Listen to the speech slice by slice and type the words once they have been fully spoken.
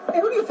Hey,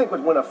 who do you think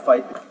would win a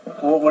fight?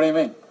 Well, what do you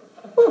mean?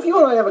 Well, if you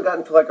and I ever got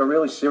into like a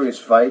really serious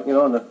fight, you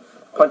know, and the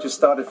punches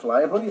started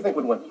flying, who do you think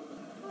would win?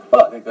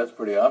 Well, I think that's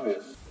pretty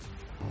obvious.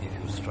 If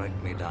you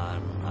strike me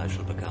down, I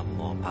shall become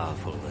more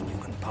powerful than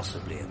you can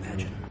possibly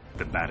imagine.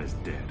 The bat is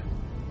dead.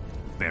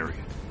 Bury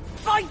it.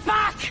 Fight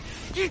back!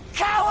 You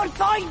coward,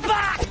 fight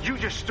back! You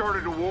just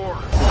started a war.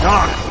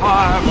 Dark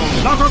fire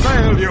will never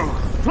fail you.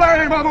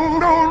 Flame of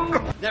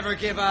Udun! Never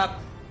give up.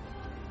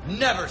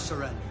 Never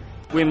surrender.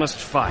 We must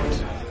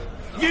fight.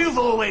 You've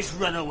always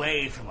run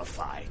away from a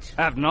fight.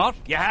 Have not?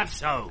 You have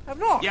so. Have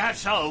not? You have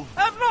so.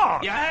 Have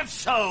not? You have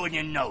so, and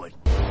you know it.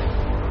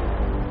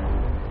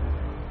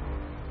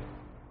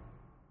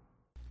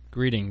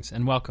 Greetings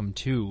and welcome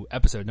to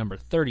episode number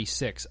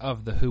 36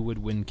 of the Who Would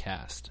Win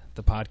cast,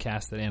 the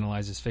podcast that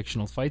analyzes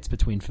fictional fights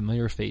between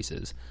familiar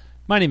faces.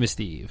 My name is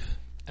Steve.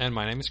 And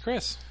my name is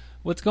Chris.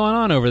 What's going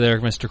on over there,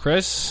 Mr.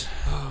 Chris?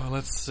 Oh,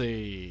 let's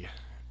see.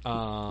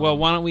 Well,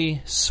 why don't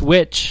we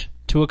switch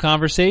to a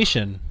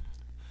conversation?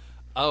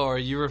 Oh, are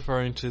you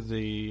referring to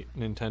the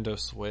Nintendo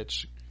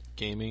Switch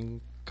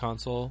gaming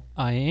console?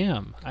 I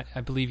am.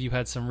 I believe you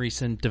had some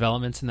recent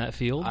developments in that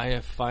field. I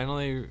have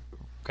finally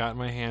gotten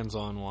my hands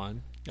on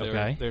one.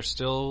 They're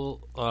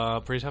still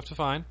pretty tough to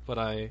find, but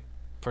I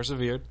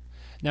persevered.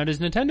 Now, does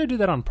Nintendo do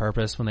that on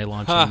purpose when they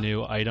launch a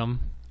new item?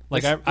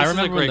 Like, I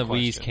remember when the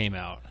Wii's came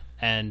out,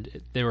 and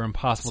they were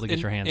impossible to get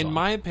your hands on. In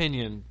my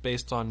opinion,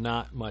 based on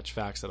not much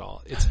facts at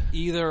all, it's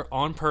either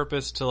on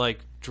purpose to, like,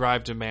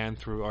 drive demand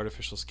through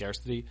artificial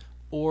scarcity,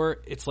 or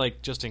it's,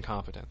 like, just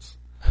incompetence.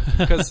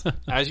 Because,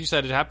 as you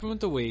said, it happened with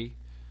the Wii.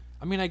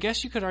 I mean, I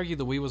guess you could argue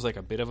the Wii was, like,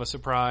 a bit of a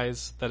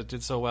surprise that it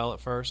did so well at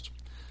first.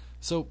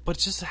 So, but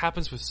it just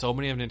happens with so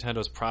many of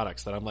Nintendo's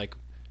products that I'm like,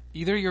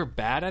 either you're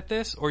bad at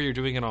this or you're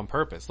doing it on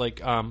purpose. Like,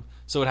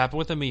 so it happened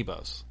with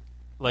Amiibos.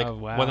 Like,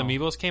 when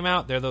Amiibos came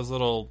out, they're those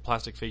little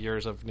plastic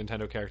figures of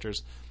Nintendo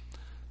characters.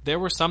 There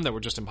were some that were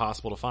just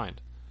impossible to find.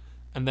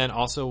 And then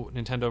also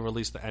Nintendo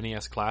released the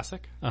NES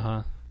Classic,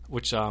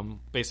 which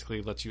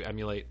basically lets you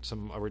emulate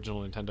some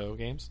original Nintendo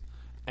games.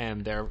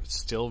 And they're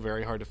still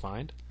very hard to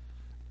find.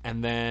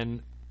 And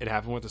then it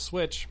happened with the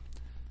Switch.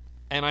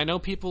 And I know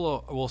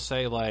people will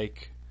say,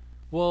 like,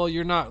 well,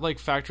 you're not, like,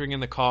 factoring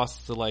in the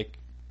costs to, like,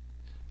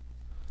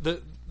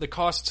 the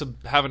cost to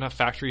have enough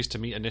factories to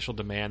meet initial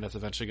demand that's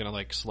eventually going to,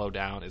 like, slow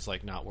down is,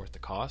 like, not worth the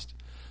cost.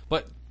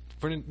 But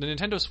for the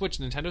Nintendo Switch,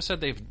 Nintendo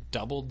said they've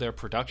doubled their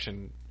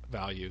production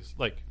values,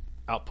 like,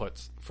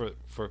 outputs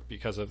for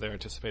because of their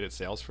anticipated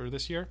sales for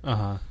this year.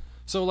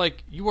 So,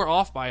 like, you were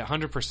off by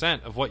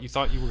 100% of what you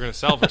thought you were going to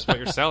sell versus what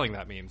you're selling,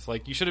 that means.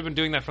 Like, you should have been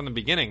doing that from the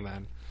beginning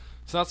then.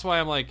 So that's why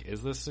I'm like,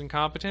 is this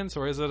incompetence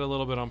or is it a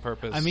little bit on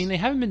purpose? I mean, they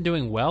haven't been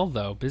doing well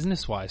though,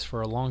 business-wise,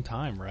 for a long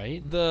time,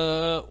 right?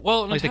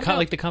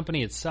 Like the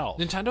company itself.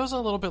 Nintendo's a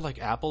little bit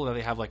like Apple, that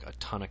they have like a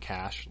ton of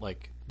cash.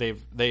 Like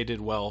they did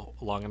well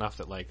long enough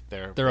that like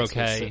they're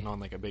okay sitting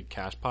on like a big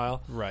cash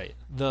pile. Right.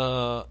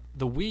 The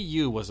Wii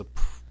U was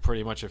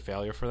pretty much a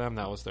failure for them.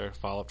 That was their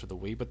follow-up to the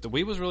Wii, but the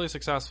Wii was really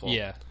successful.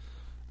 Yeah.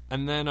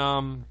 And then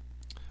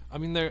I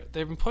mean they've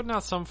been putting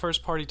out some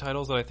first-party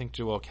titles that I think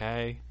do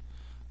okay.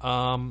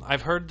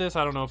 I've heard this,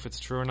 I don't know if it's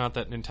true or not,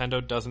 that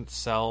Nintendo doesn't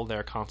sell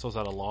their consoles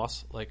at a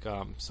loss like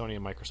Sony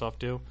and Microsoft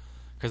do,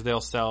 because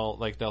they'll sell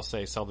the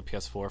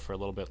PS4 for a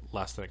little bit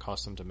less than it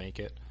costs them to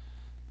make it,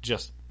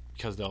 just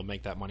because they'll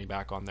make that money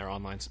back on their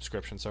online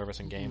subscription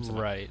service and games.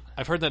 Right.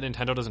 I've heard that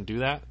Nintendo doesn't do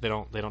that. They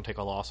don't take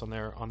a loss on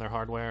their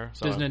hardware.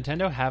 So does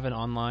Nintendo have an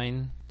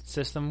online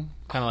system,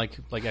 kind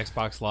of like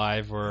Xbox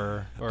Live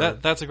or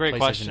that's a great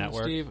question,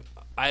 Network? Steve.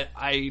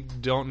 I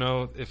don't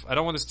know if I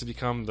don't want this to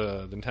become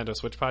the Nintendo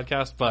Switch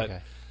podcast,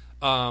 but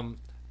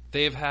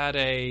they've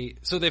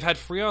had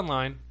free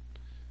online,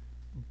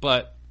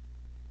 but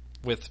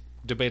with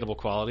debatable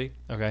quality.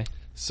 Okay.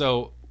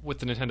 So with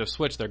the Nintendo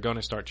Switch, they're going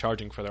to start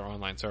charging for their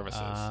online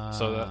services.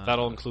 So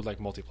that'll include like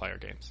multiplayer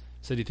games.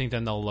 So do you think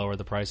then they'll lower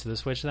the price of the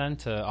Switch then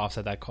to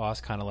offset that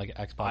cost, kind of like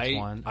Xbox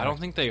One? I don't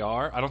think they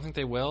are. I don't think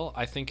they will.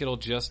 I think it'll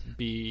just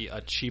be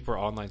a cheaper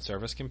online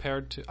service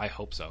compared to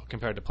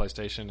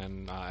PlayStation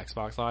and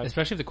Xbox Live.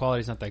 Especially if the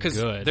quality's not that good.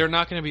 Because they're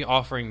not going to be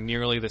offering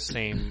nearly the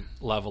same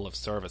level of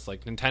service.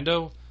 Like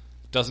Nintendo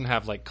doesn't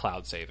have like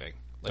cloud saving.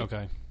 Like,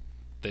 okay.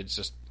 It's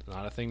just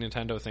not a thing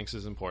Nintendo thinks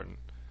is important.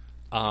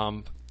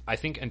 I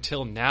think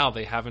until now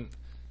they haven't.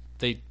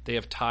 They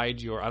have tied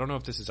your... I don't know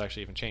if this has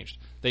actually even changed.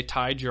 They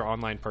tied your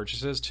online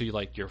purchases to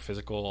like your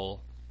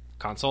physical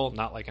console,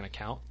 not like an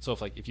account. So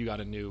if you had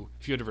to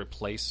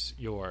replace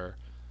your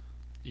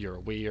Wii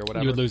or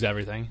whatever, you would lose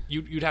everything.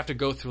 You'd have to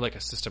go through like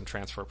a system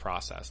transfer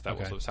process. That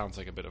sounds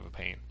like a bit of a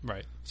pain.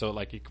 Right. So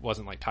like it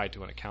wasn't like tied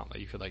to an account that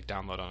you could like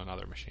download on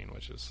another machine,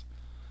 which is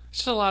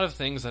just a lot of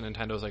things that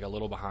Nintendo's like a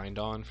little behind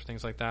on for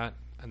things like that.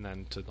 And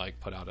then to like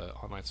put out an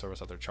online service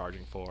that they're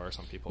charging for,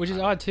 some people, which is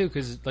odd too,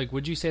 because like,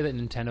 would you say that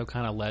Nintendo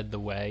kind of led the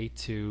way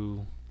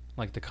to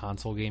like the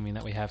console gaming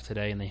that we have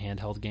today and the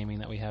handheld gaming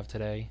that we have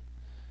today?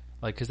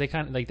 Like, because they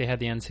kind of like they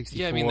had the N64.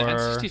 Yeah, I mean the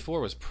N64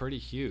 was pretty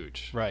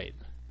huge, right?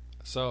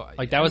 So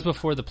Like that was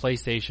before the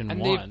PlayStation and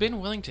 1. they've been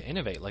willing to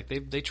innovate. Like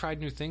they tried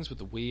new things with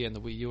the Wii and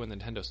the Wii U and the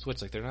Nintendo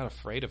Switch. Like they're not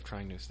afraid of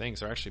trying new things.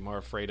 They're actually more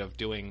afraid of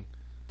doing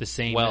the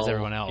same well as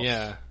everyone else.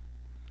 Yeah,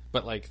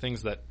 but like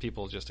things that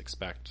people just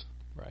expect.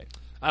 Right.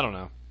 I don't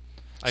know.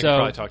 I So- could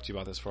probably talk to you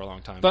about this for a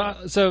long time.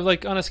 But so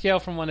like on a scale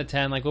from 1 to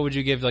 10, like what would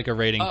you give like a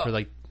rating Oh.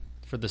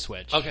 for the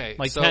Switch? Okay,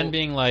 Like so- 10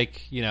 being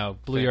like,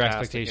 blew your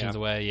Fantastic, expectations yeah.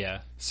 away.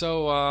 Yeah.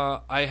 So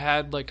I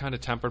had like kind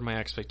of tempered my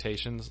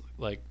expectations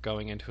like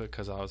going into it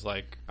because I was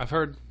like I've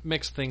heard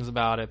mixed things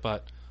about it,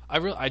 but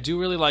I do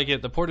really like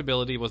it. The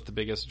portability was the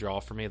biggest draw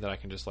for me that I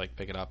can just like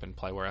pick it up and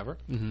play wherever.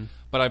 Mm-hmm.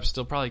 But I'd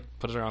still probably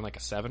put it around like a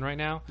 7 right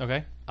now.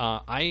 Okay.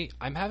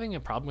 I'm having a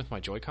problem with my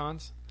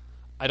Joy-Cons.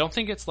 I don't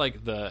think it's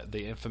like the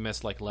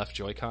infamous like left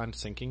Joy-Con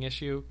syncing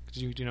issue.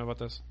 Do you know about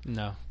this?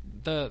 No.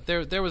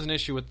 There was an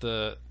issue with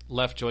the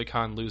left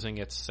Joy-Con losing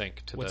its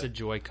sync to What's the a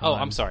Joy-Con? Oh,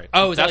 I'm sorry.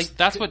 Oh, is that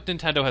that's like what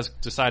Nintendo has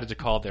decided to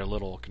call their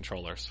little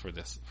controllers for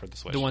the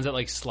Switch. the ones that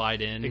like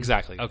slide in?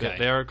 Exactly. Okay.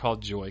 They're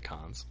called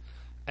Joy-Cons.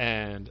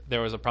 And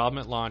there was a problem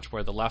at launch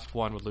where the left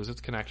one would lose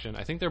its connection.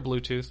 I think they're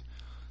Bluetooth.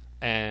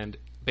 And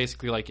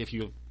basically like if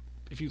you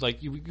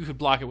like you could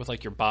block it with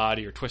like your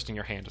body or twisting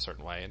your hand a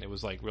certain way, and it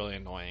was like really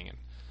annoying. And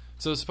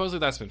so supposedly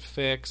that's been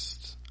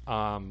fixed.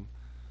 But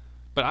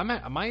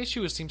my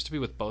issue seems to be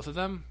with both of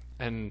them,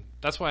 and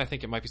that's why I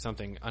think it might be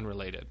something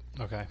unrelated.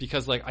 Okay.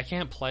 Because like I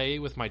can't play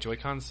with my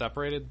Joy-Cons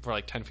separated for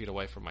like 10 feet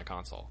away from my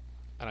console,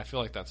 and I feel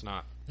like that's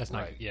not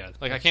right. Yeah.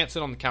 Like I can't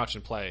sit on the couch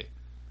and play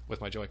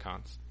with my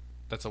Joy-Cons.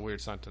 That's a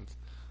weird sentence.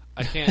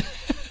 I can't.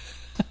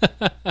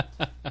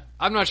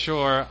 I'm not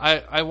sure.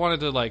 I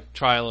wanted to like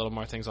try a little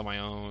more things on my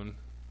own.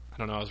 I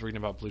don't know. I was reading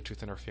about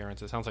Bluetooth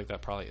interference. It sounds like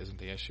that probably isn't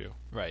the issue,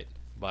 Right.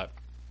 but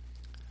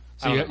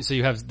So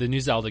you have the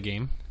new Zelda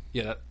game.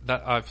 yeah,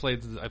 that I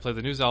played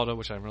the new Zelda,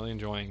 which I'm really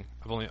enjoying.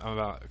 I'm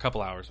about a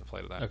couple hours I've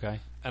played of that. Okay.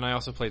 And I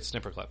also played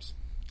Snipper Clips.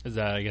 Is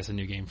that I guess a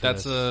new game for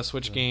That's this? a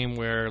Switch game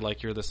where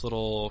like you're this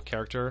little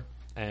character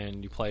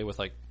and you play with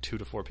like 2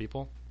 to 4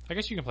 people. I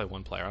guess you can play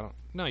one player.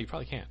 No, you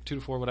probably can't. 2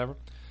 to 4, whatever.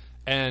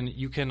 And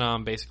you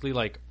can basically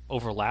like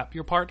overlap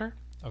your partner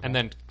and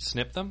then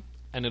snip them,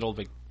 and it'll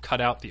like,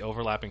 cut out the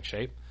overlapping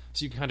shape.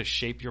 So you can kind of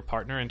shape your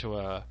partner into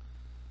a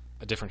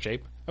different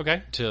shape.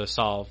 Okay. To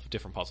solve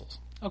different puzzles.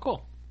 Oh,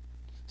 cool.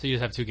 So you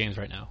just have 2 games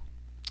right now.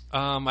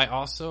 I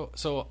also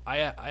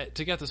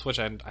to get the Switch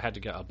I had to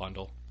get a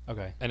bundle.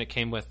 Okay. And it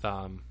came with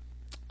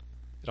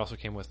it also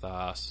came with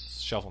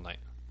Shovel Knight,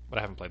 but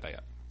I haven't played that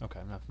yet. Okay,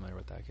 I'm not familiar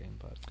with that game,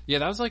 but Yeah,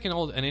 that was like an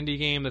indie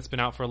game that's been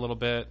out for a little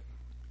bit.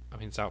 I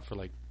mean, it's out for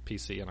like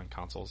PC and on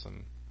consoles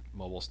and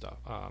mobile stuff.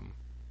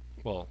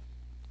 Well,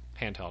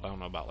 handheld. I don't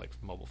know about like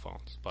mobile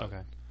phones, but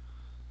okay.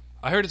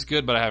 I heard it's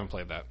good, but I haven't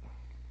played that.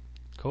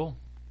 Cool.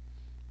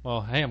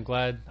 Well, hey, I'm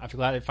glad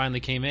it finally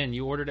came in.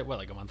 You ordered it what,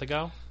 like a month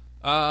ago?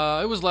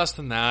 It was less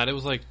than that. It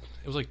was like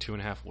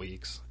 2.5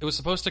 weeks. It was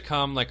supposed to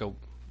come like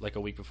a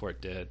week before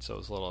it did, so it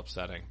was a little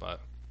upsetting,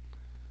 but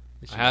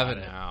I have it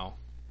now,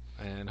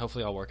 and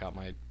hopefully I'll work out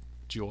my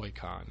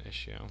Joy-Con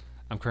issue.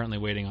 I'm currently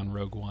waiting on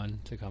Rogue One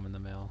to come in the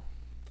mail.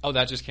 Oh,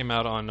 that just came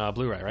out on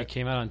Blu-ray, right? It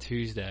came out on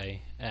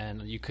Tuesday,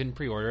 and you couldn't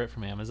pre-order it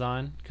from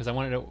Amazon because I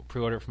wanted to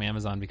pre-order it from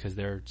Amazon because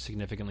they're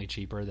significantly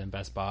cheaper than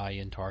Best Buy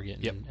and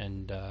Target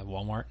and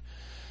Walmart.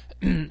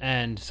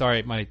 And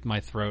sorry, my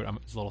throat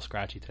is a little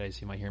scratchy today,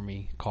 so you might hear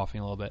me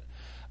coughing a little bit.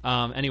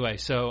 Anyway,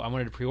 so I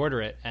wanted to pre-order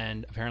it,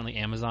 and apparently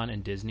Amazon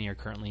and Disney are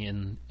currently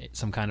in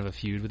some kind of a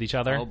feud with each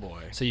other. Oh,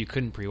 boy. So you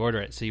couldn't pre-order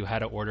it, so you had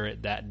to order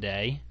it that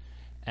day.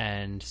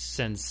 And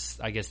since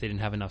I guess they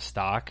didn't have enough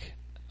stock,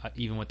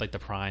 even with like the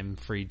Prime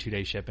free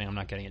 2-day shipping, I'm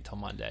not getting it till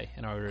Monday.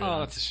 And I ordered it.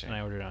 That's a shame. And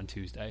I ordered it on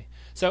Tuesday.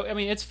 So I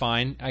mean, it's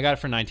fine. I got it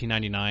for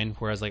 $19.99,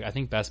 whereas like I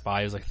think Best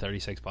Buy is like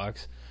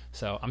 $36.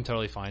 So I'm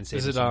totally fine saving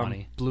Is it some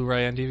money.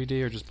 Blu-ray and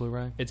DVD or just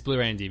Blu-ray? It's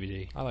Blu-ray and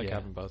DVD. I like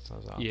having both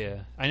those out. Yeah,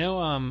 I know.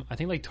 I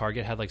think like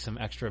Target had like some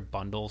extra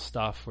bundle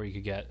stuff where you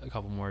could get a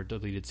couple more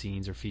deleted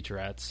scenes or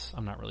featurettes.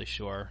 I'm not really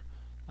sure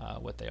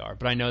what they are,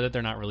 but I know that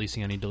they're not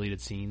releasing any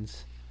deleted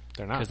scenes.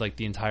 They're not, because like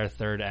the entire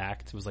third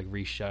act was like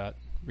reshot.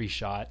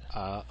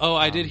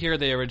 I did hear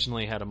they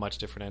originally had a much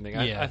different ending.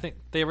 I think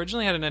they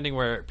originally had an ending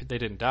where they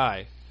didn't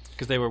die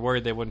because they were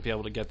worried they wouldn't be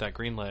able to get that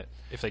greenlit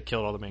if they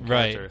killed all the main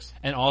characters.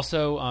 And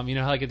also, you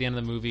know how like at the end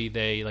of the movie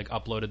they like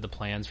uploaded the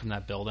plans from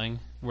that building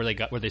where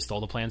they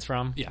stole the plans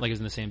from? Yeah. Like it was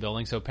in the same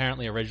building. So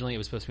apparently originally it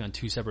was supposed to be on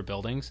 2 separate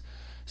buildings.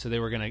 So they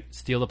were going to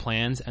steal the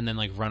plans and then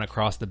like run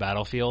across the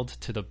battlefield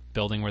to the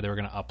building where they were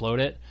going to upload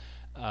it.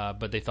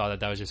 But they thought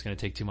that was just going to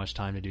take too much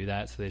time to do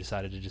that, so they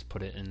decided to just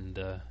put it in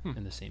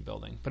the same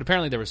building. But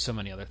apparently there were so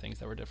many other things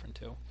that were different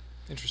too.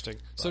 Interesting.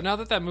 So now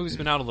that movie's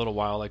been out a little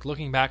while, like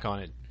looking back on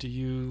it, do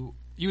you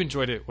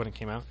enjoyed it when it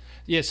came out?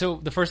 Yeah, so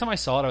the first time I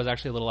saw it, I was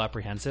actually a little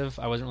apprehensive.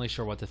 I wasn't really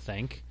sure what to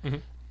think. Mm-hmm.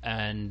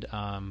 And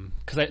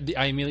because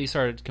I immediately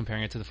started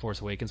comparing it to The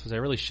Force Awakens, which I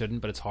really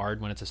shouldn't, but it's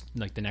hard when it's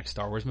like the next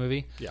Star Wars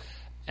movie. Yeah.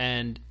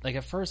 And like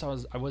at first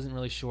I wasn't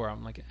really sure.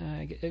 I'm like,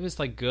 it was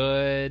like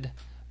good.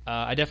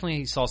 I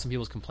definitely saw some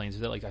people's complaints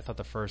with it. Like I thought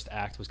the first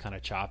act was kind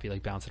of choppy,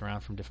 like bouncing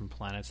around from different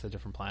planets to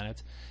different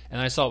planets. And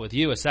I saw it with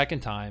you a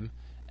second time,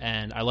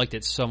 and I liked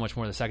it so much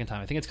more the second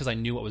time. I think it's because I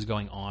knew what was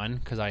going on,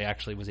 because I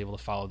actually was able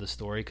to follow the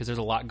story, because there's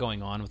a lot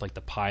going on with like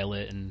the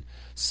pilot and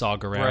Saw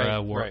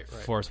Gerrera, Right.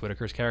 Forrest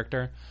Whitaker's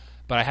character,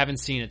 but I haven't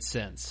seen it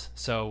since.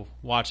 So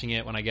watching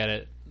it when I get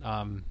it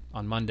on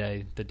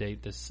Monday, the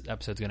date this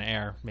episode's going to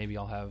air, maybe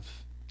I'll have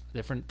a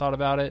different thought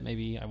about it.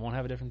 Maybe I won't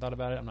have a different thought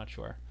about it. I'm not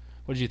sure.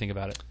 What did you think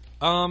about it?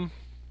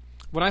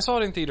 When I saw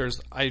it in theaters,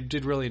 I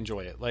did really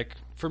enjoy it. Like,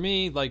 for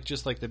me, like,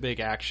 just like the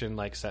big action,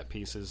 like, set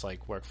pieces,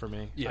 like, work for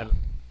me. Yeah.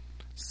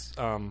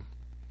 And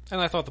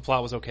I thought the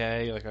plot was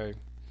okay. Like,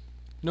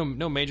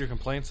 no major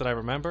complaints that I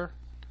remember.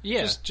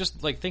 Yeah.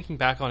 Just like thinking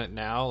back on it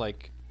now,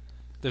 like,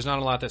 there's not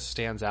a lot that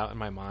stands out in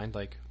my mind.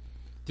 Like,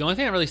 The only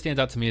thing that really stands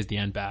out to me is the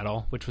end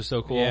battle, which was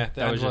so cool. yeah,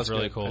 that was just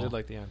really good. cool. I did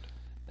like the end.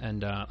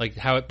 And like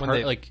how it When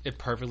they- it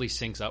perfectly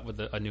syncs up with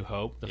A New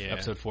Hope, Yeah.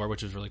 episode 4,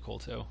 which was really cool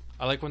too.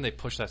 I like when they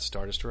push that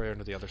Star Destroyer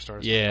into the other Star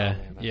Destroyer. Yeah,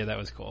 Oh, man, yeah, that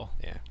was cool.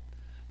 yeah.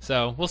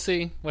 So we'll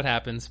see what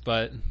happens,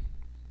 but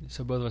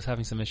so both of us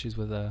having some issues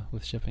with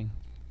shipping,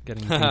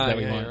 getting things that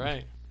we Yeah, want. you're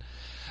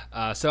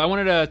right. So I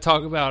wanted to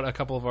talk about a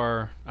couple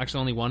of actually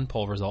only one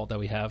poll result that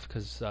we have,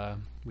 because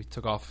we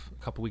took off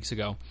a couple weeks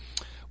ago.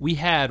 We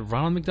had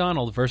Ronald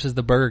McDonald versus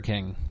the Burger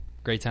King.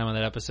 Great time on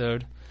that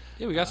episode.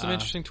 Yeah, we got some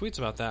interesting tweets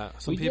about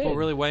that. Some we people did.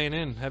 really weighing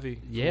in heavy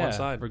from one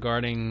side.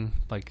 Regarding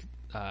like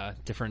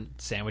different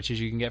sandwiches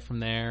you can get from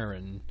there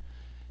and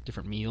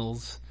different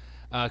meals.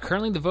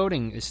 Currently, the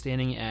voting is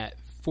standing at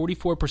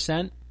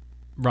 44%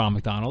 Ronald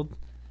McDonald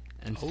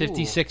and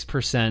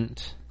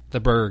 56% the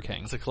Burger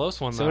King. It's a close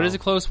one, though. So it is a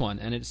close one,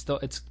 and it's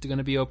going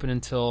to be open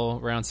until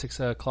around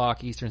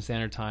 6:00 Eastern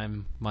Standard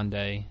Time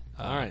Monday.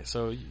 All right,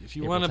 so if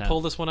you April want to 10th.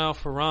 pull this one out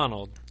for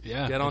Ronald,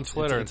 get on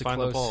Twitter and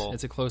find the poll.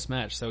 It's a close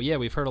match. So yeah,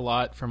 we've heard a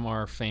lot from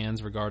our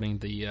fans regarding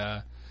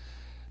the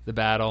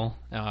battle.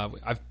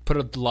 I've put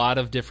a lot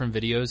of different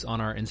videos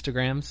on our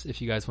Instagrams.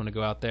 If you guys want to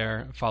go out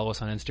there, follow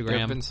us on Instagram. There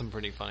have been some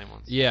pretty funny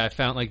ones. Yeah, I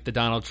found like the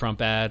Donald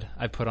Trump ad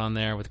I put on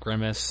there with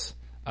Grimace.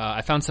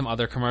 I found some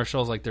other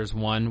commercials. Like there's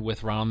one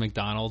with Ronald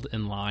McDonald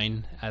in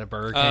line at a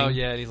Burger King. Oh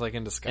yeah, and he's like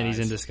in disguise. And he's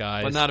in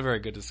disguise. But not a very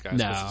good disguise. 'cause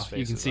No, his face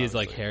you can is see his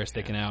like obviously- hair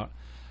sticking out.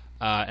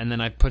 And then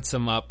I put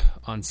some up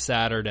on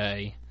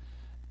Saturday,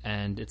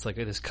 and it's like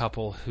this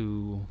couple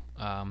who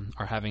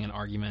are having an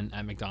argument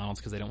at McDonald's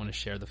because they don't want to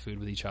share the food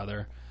with each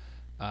other.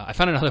 I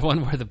found another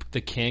one where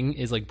the king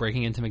is like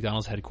breaking into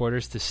McDonald's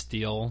headquarters to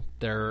steal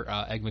their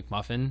Egg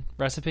McMuffin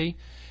recipe,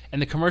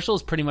 and the commercial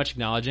is pretty much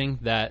acknowledging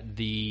that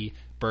the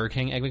Burger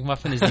King Egg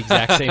McMuffin is the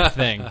exact same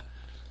thing.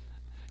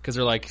 Because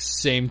they're like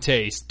same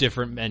taste,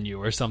 different menu,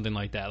 or something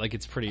like that. Like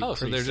it's pretty. Oh, so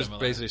pretty they're just similar.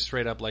 basically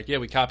straight up like, yeah,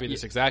 we copied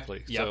this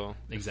exactly. Yep, So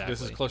exactly.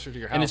 this is closer to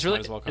your house. And it's really,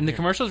 might as well come and the here.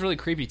 commercial is really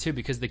creepy too,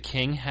 because the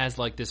king has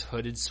like this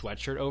hooded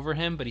sweatshirt over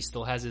him, but he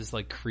still has his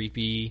like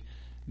creepy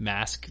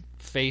mask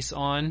face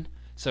on.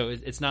 So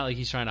it's not like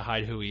he's trying to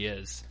hide who he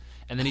is.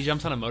 And then he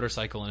jumps on a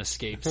motorcycle and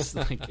escapes.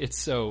 Like it's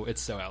so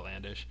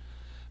outlandish,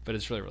 but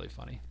it's really, really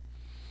funny.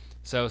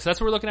 So that's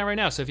what we're looking at right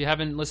now. So if you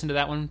haven't listened to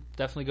that one,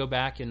 definitely go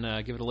back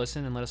and give it a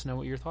listen and let us know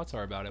what your thoughts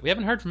are about it. We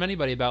haven't heard from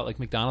anybody about like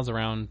McDonald's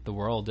around the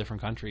world,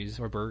 different countries,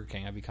 or Burger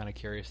King. I'd be kind of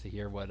curious to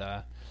hear what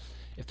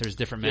if there's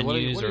different Yeah,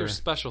 menus what are or your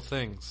special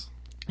things?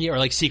 yeah, or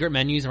like secret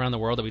menus around the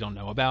world that we don't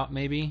know about.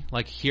 Maybe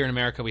like here in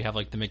America, we have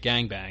like the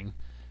McGangbang,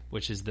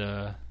 which is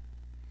the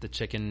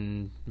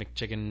chicken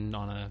McChicken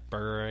on a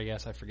burger. I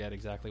guess I forget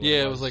exactly. What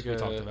Yeah, it it was like We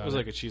talked about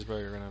like a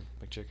cheeseburger and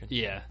a McChicken.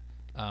 yeah.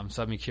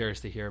 So I'd be curious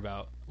to hear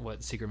about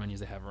what secret menus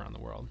they have around the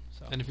world.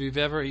 So And if you've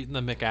ever eaten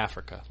the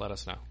McAfrica, let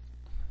us know.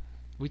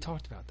 we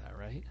talked about that,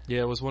 right?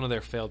 Yeah, it was one of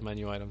their failed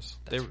menu items.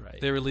 That's right.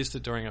 They released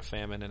it during a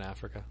famine in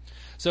Africa.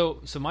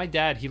 So my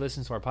dad, he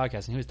listens to our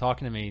podcast, and he was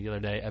talking to me the other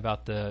day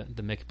about the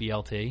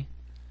McBLT,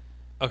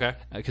 Okay.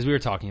 because we were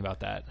talking about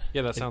that.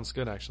 Yeah, that sounds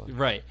good, actually.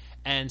 Right.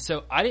 And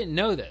so I didn't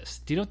know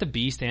this. Do you know what the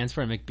B stands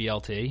for in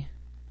McBLT?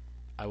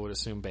 I would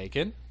assume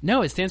bacon.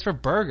 No, it stands for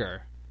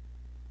burger.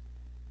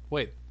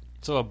 Wait,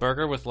 so a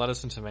burger with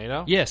lettuce and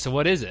tomato? Yeah, so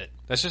what is it?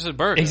 That's just a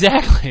burger.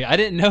 Exactly. I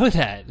didn't know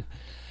that.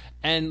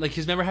 And like,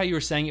 'cause remember how you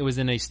were saying it was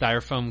in a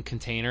styrofoam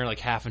container, like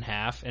half and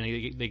half, and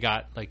they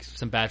got like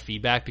some bad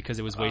feedback because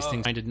it was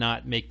wasting. I did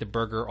not make the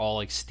burger all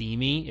like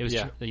steamy. It was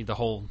Yeah. the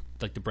whole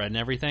like the bread and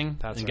everything,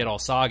 That's and right. get all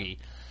soggy.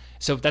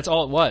 So that's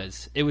all it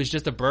was. It was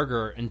just a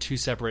burger and two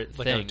separate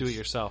Like things. a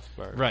do-it-yourself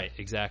burger. Right.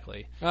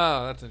 Exactly.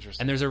 Oh, that's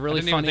interesting. And there's a really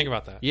I didn't funny even think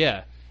about that.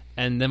 Yeah.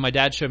 And then my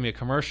dad showed me a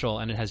commercial,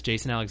 and it has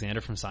Jason Alexander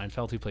from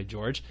Seinfeld, who played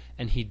George,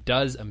 and he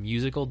does a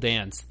musical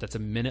dance that's a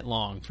minute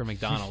long for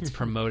McDonald's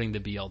promoting the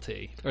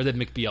BLT, or the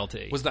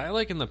McBLT. Was that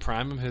like in the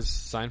prime of his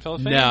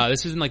Seinfeld fame? No,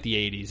 this was in like the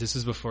 80s. This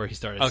was before he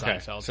started Okay.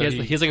 Seinfeld. So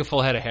He has like a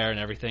full head of hair and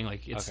everything.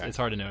 Like it's Okay. it's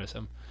hard to notice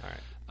him. All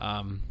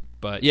right.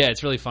 But yeah,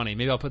 it's really funny.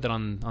 Maybe I'll put that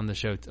on the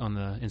show, on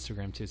the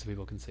Instagram too, so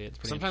people can see it. It's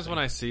pretty Sometimes when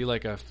interesting. I see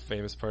like a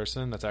famous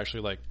person that's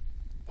actually like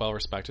well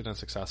respected and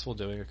successful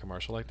doing a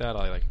commercial like that,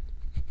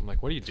 I'm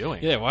like, what are you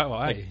doing? Yeah, why?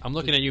 Like, I'm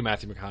looking at you,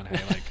 Matthew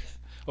McConaughey. Like,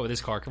 Oh,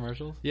 this car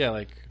commercials? yeah,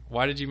 like,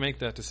 why did you make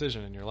that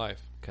decision in your life?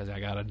 Because I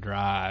gotta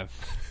drive,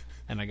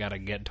 and I gotta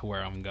get to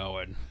where I'm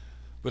going.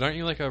 But aren't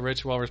you like a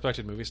rich, well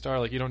respected movie star?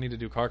 Like, you don't need to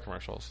do car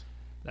commercials.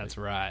 That's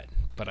right.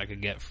 But I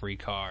could get free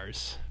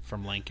cars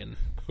from Lincoln.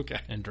 Okay.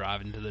 And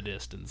drive into the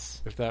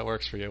distance. If that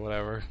works for you,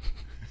 whatever. Isn't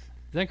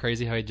that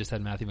crazy how he just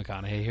had Matthew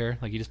McConaughey here?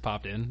 Like, he just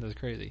popped in. That was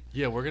crazy.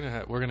 Yeah, we'll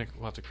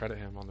have to credit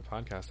him on the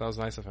podcast. That was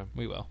nice of him.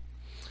 We will.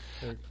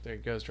 There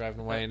he goes, driving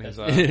away in his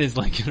his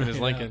Lincoln. His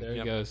Lincoln. There he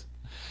Yep. goes.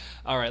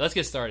 All right, let's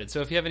get started.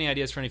 So if you have any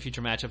ideas for any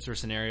future matchups or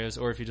scenarios,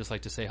 or if you just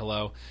like to say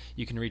hello,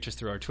 you can reach us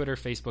through our Twitter,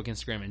 Facebook,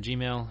 Instagram, and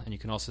Gmail. And you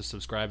can also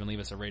subscribe and leave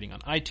us a rating on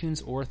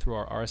iTunes or through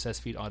our RSS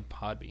feed on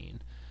Podbean.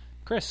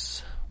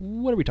 Chris,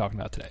 what are we talking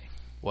about today?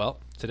 Well,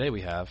 today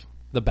we have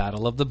the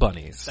Battle of the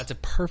Bunnies. That's a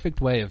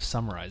perfect way of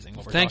summarizing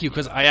what we're Thank you, talking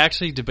because about. I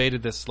actually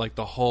debated this like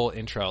the whole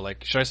intro.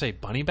 Like, should I say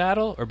Bunny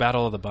Battle or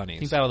Battle of the Bunnies? I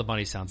think Battle of the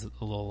Bunnies sounds a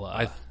little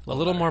a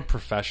little more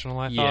professional,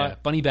 I Yeah,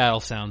 thought. Bunny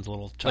Battle sounds a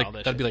little childish.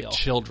 Like, that'd be I like feel.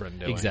 children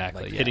doing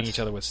Exactly, like hitting yes. each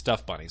other with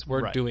stuffed bunnies.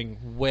 We're Right.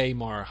 doing way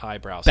more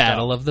highbrow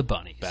Battle stuff. of the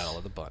Bunnies. Battle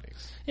of the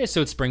Bunnies. Yeah,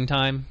 so it's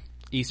springtime.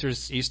 Easter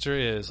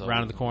is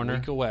around the corner.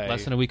 week away.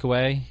 Less than a week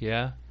away,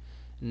 yeah.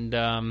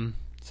 And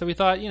so we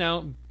thought,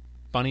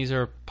 bunnies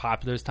are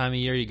popular this time of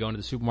year. You go into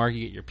the supermarket,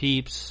 you get your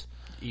peeps.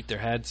 Eat their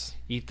heads.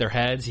 Eat their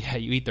heads. Yeah,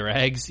 you eat their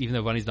eggs, even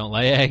though bunnies don't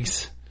lay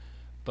eggs.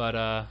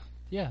 But,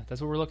 yeah,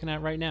 that's what we're looking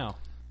at right now.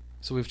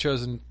 So we've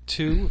chosen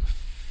two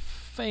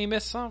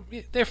famous.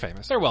 They're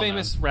famous. They're well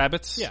famous known.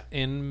 rabbits Yeah.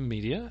 in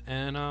media,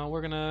 and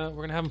we're gonna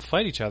have them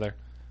fight each other.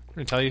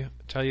 We're gonna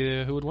tell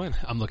you who would win.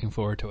 I'm looking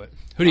forward to it.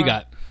 Who do you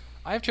got?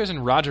 I have chosen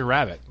Roger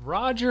Rabbit.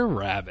 Roger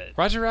Rabbit.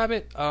 Roger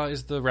Rabbit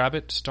is the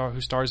rabbit who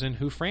stars in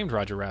Who Framed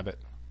Roger Rabbit.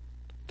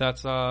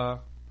 That's the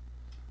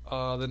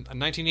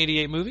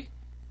 1988 movie.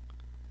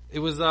 It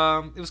was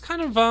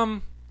kind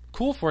of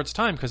cool for its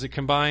time because it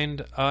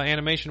combined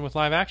animation with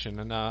live action,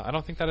 and I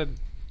don't think that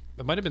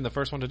it might have been the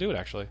first one to do it,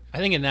 actually. I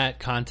think in that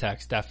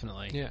context,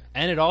 definitely. Yeah.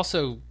 And it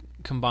also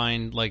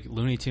combined, like,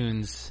 Looney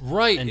Tunes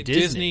and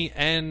Disney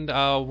and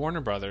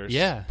Warner Brothers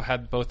Yeah.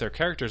 had both their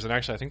characters, and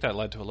actually I think that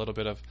led to a little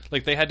bit of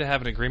like they had to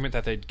have an agreement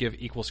that they'd give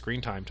equal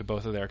screen time to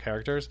both of their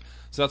characters.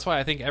 So that's why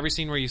I think every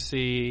scene where you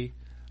see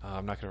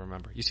I'm not going to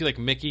remember. You see like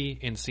Mickey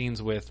in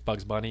scenes with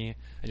Bugs Bunny,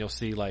 and you'll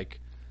see like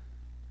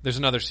there's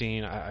another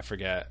scene I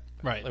forget.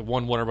 Right. Like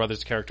one Warner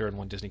Brothers character and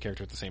one Disney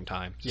character at the same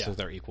time, Yeah. so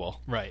they're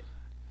equal. Right.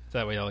 So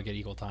that way they'll get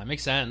equal time.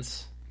 Makes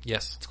sense.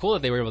 Yes. It's cool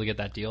that they were able to get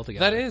that deal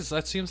together.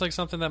 That seems like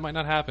something that might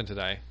not happen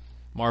today.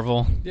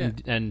 Marvel Yeah.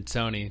 and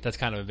Sony. That's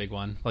kind of a big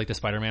one. Like the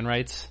Spider-Man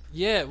rights.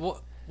 Yeah,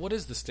 well, what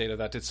is the state of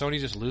that? Did Sony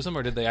just lose them,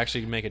 or did they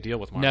actually make a deal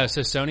with Marvel? No,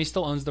 so Sony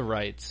still owns the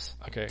rights.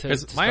 Okay, to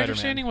because my Spider-Man.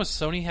 understanding was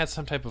Sony had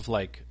some type of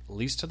like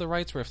lease to the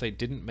rights, where if they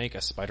didn't make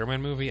a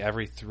Spider-Man movie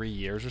every 3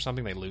 years or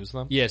something, they lose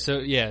them. Yeah,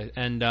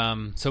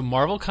 and so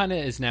Marvel kind of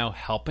is now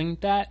helping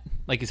that,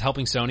 like, is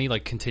helping Sony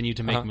like continue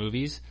to make Uh-huh.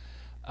 movies.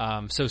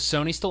 So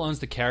Sony still owns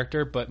the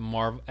character, but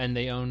Marvel and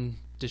they own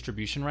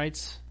distribution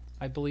rights,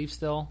 I believe,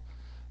 still.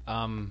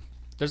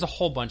 There's a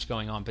whole bunch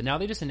going on, but now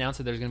they just announced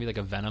that there's going to be like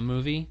a Venom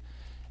movie,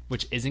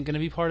 which isn't going to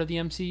be part of the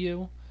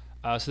MCU.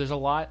 So there's a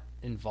lot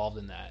involved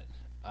in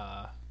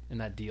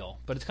that deal,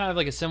 but it's kind of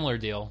like a similar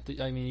deal.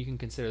 I mean, you can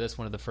consider this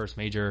one of the first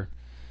major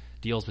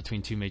deals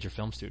between two major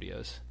film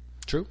studios.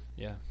 True.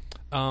 Yeah.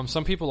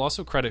 Some people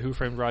also credit Who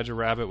Framed Roger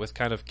Rabbit with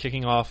kind of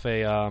kicking off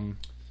an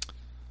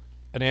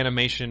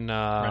animation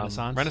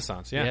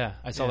Renaissance. Yeah, Yeah,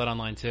 I saw that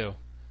online too.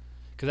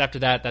 Because after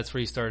that, that's where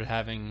you started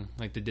having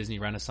like the Disney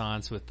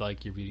Renaissance with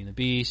like your Beauty and the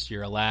Beast,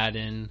 your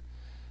Aladdin,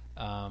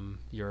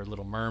 your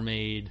Little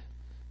Mermaid,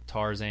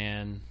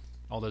 Tarzan,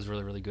 all those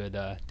really, really good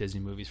Disney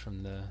movies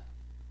from the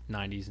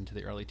 90s into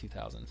the early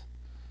 2000s.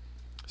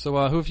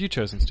 So who have you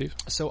chosen, Steve?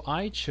 So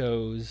I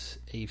chose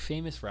a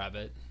famous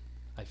rabbit,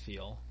 I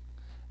feel.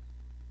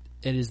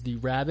 It is the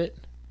rabbit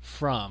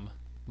from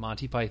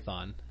Monty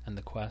Python and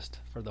the Quest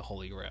for the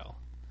Holy Grail.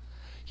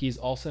 He is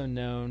also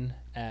known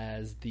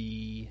as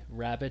the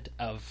Rabbit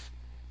of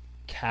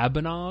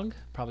Cabernog.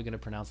 Probably going to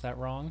pronounce that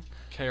wrong.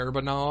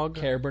 Cabernog.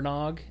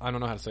 Cabernog. I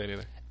don't know how to say it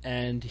either.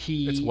 And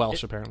he... It's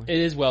Welsh, apparently. It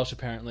is Welsh,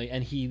 apparently.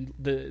 And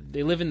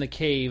they live in the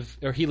cave,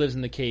 or he lives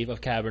in the cave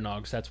of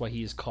Cabernog, so that's why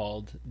he's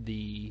called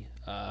the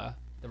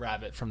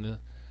rabbit from the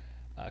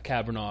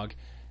Cabernog.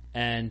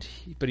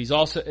 But he's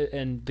also...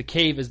 And the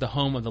cave is the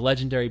home of the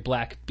legendary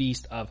black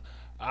beast of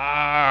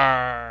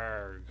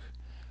Arg.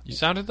 You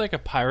sounded like a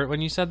pirate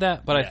when you said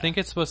that, but I Yeah. think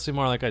it's supposed to be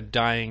more like a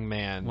dying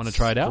man. Want to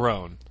try it out?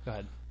 Groan. Go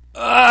ahead.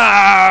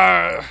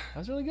 Arg! That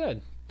was really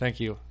good. Thank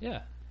you.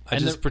 Yeah. I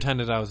just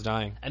pretended I was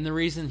dying. And the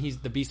reason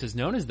the beast is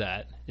known as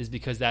that is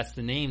because that's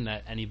the name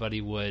that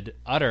anybody would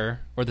utter,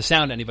 or the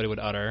sound anybody would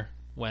utter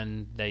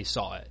when they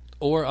saw it.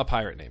 Or a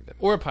pirate named it.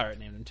 Or a pirate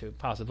named him too,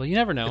 possibly. You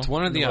never know. It's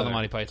one or In the world other. of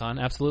Monty Python,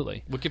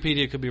 absolutely.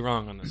 Wikipedia could be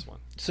wrong on this one.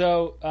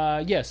 So,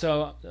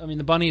 so, I mean,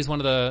 the bunny is one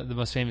of the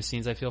most famous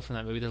scenes, I feel, from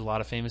that movie. There's a lot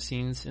of famous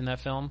scenes in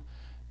that film.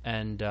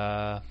 And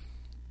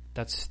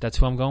that's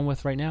who I'm going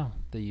with right now.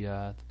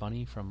 The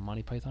bunny from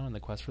Monty Python and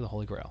the Quest for the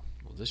Holy Grail.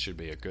 Well, this should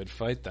be a good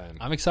fight then.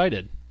 I'm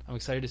excited. I'm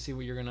excited to see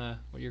what you're gonna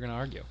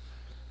argue.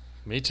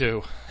 Me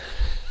too.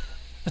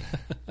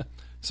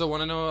 So,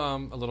 want to know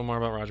a little more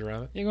about Roger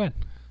Rabbit? Yeah, go ahead.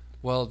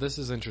 Well, this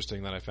is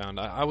interesting that I found.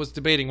 I was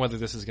debating whether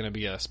this is going to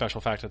be a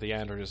special fact at the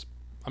end or just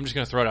I'm just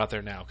going to throw it out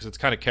there now because it's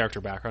kind of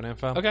character background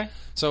info. Okay.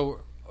 So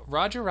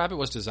Roger Rabbit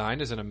was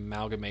designed as an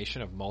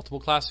amalgamation of multiple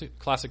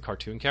classic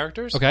cartoon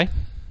characters. Okay.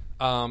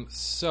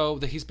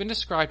 He's been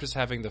described as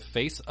having the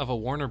face of a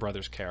Warner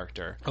Brothers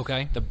character.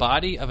 Okay. The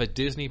body of a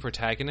Disney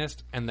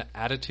protagonist and the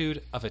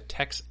attitude of a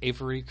Tex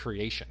Avery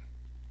creation.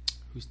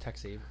 Who's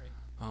Tex Avery?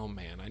 Oh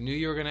man, I knew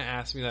you were going to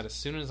ask me that as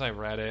soon as I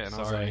read it, and I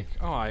was Sorry. like,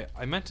 oh,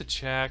 I meant to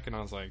check, and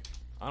I was like,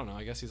 I don't know,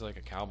 I guess he's like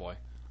a cowboy.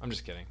 I'm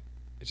just kidding.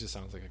 It just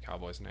sounds like a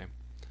cowboy's name.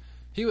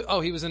 He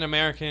was an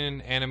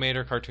American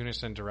animator,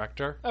 cartoonist, and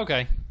director.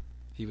 Okay.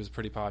 He was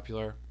pretty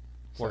popular.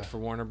 Worked for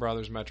Warner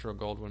Brothers,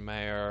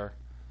 Metro-Goldwyn-Mayer.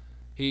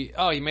 He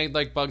made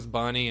like Bugs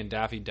Bunny and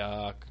Daffy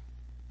Duck,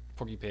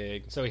 Porky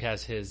Pig. So he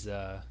has his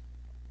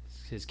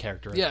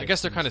character. Yeah, I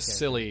guess they're kind of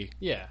silly.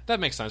 Yeah. That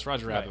makes sense.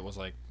 Roger Rabbit Right. was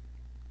like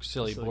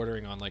silly,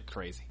 bordering on like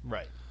crazy.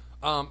 Right.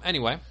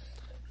 Anyway,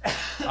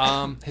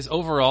 his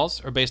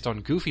overalls are based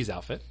on Goofy's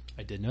outfit,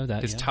 I did know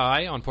that. his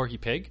tie on Porky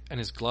Pig, and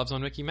his gloves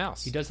on Mickey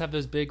Mouse. He does have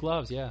those big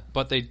gloves, yeah.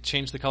 But they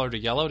changed the color to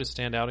yellow to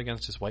stand out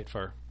against his white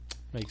fur.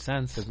 Makes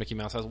sense. Because Mickey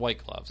Mouse has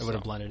white gloves. It would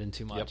have blended in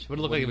too much. Yep. It would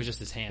have looked like it was just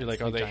his hands. You're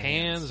like, are like they giant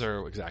hands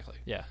or exactly?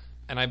 Yeah.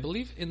 And I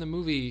believe in the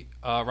movie,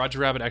 Roger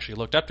Rabbit actually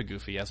looked up to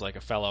Goofy as like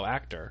a fellow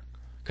actor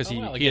because Oh,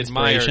 wow, like he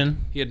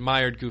inspiration?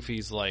 admired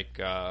Goofy's like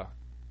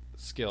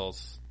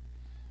skills.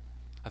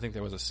 I think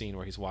there was a scene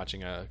where he's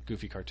watching a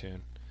Goofy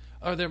cartoon.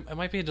 Oh, it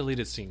might be a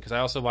deleted scene because I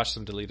also watched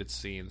some deleted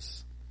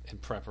scenes in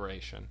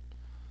preparation.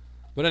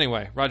 But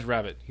anyway, Roger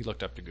Rabbit, he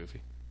looked up to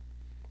Goofy.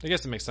 I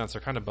guess it makes sense.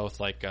 They're kind of both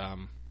like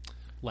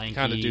Lanky.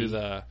 kind of do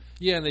the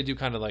and they do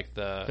kind of like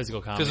the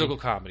Physical comedy. Physical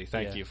comedy.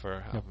 Thank Yeah. you for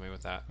helping me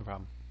with that. No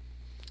problem.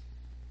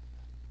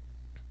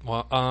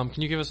 Well,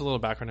 can you give us a little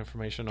background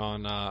information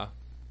on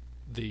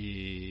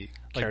the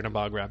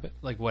Bog Rabbit?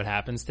 Like what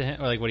happens to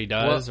him, or like what he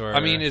does, Well, or I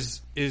mean, is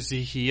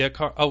he a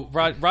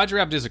Roger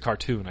Rabbit is a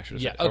cartoon, I should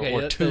have Yeah, said, okay,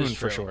 or that toon is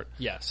for true. short.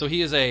 Yeah. So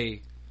he is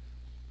a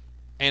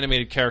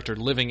animated character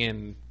living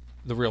in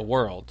the real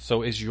world.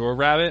 So is your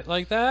rabbit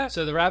like that?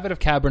 So the rabbit of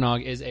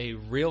Cabernog is a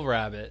real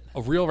rabbit.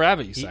 A real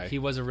rabbit, you He, say? he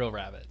was a real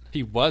rabbit.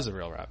 He was a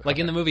real rabbit. Like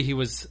in Okay. the movie, he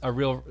was a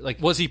real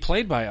Was he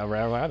played by a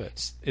real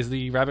rabbit? Is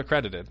the rabbit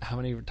credited? How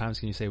many times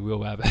can you say real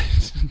rabbit?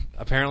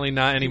 Apparently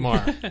not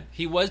anymore.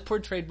 He was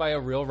portrayed by a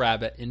real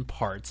rabbit in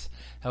parts.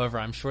 However,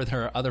 I'm sure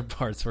there are other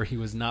parts where he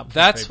was not.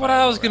 That's what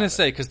I was going going to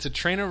say, because to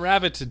train a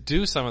rabbit to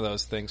do some of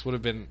those things would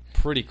have been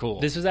pretty cool.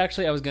 This was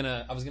actually I was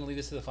gonna lead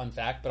this to the fun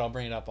fact, but I'll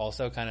bring it up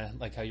also, kind of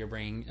like how you're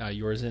bringing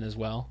yours in as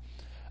well.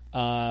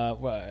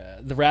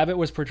 The rabbit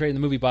was portrayed in the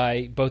movie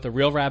by both a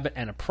real rabbit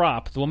and a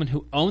prop. The woman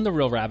who owned the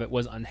real rabbit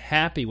was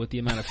unhappy with the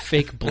amount of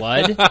fake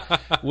blood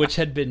which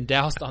had been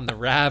doused on the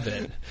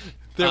rabbit.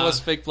 There was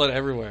fake blood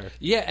everywhere.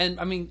 Yeah, and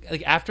I mean,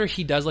 like after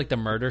he does like the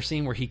murder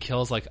scene where he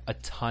kills like a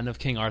ton of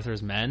King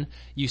Arthur's men,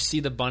 you see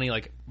the bunny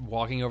like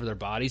walking over their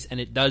bodies, and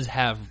it does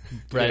have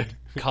red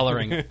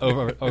coloring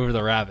over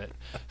the rabbit.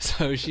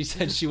 So she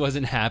said she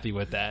wasn't happy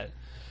with that.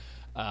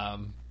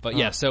 But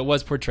yeah, so it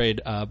was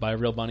portrayed by a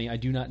real bunny. I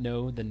do not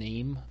know the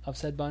name of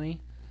said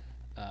bunny,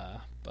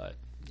 but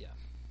yeah.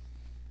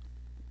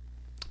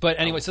 But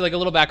anyway, so like a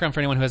little background for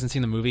anyone who hasn't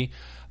seen the movie.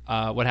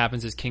 What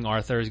happens is King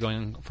Arthur is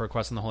going for a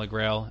quest on the Holy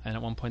Grail, and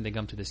at one point they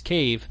come to this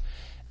cave,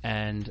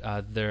 and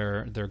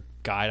their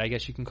guide, I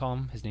guess you can call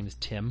him, his name is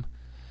Tim.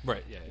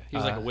 Right, yeah. He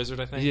was like a wizard,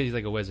 I think. He's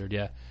like a wizard,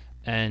 yeah.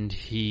 And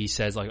he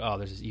says like, oh,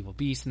 there's this evil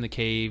beast in the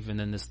cave, and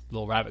then this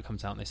little rabbit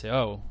comes out, and they say,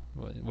 oh,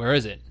 where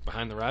is it?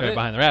 Behind the Right rabbit?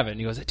 behind the rabbit. And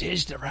he goes, it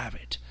is the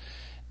rabbit.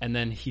 And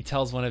then he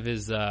tells one of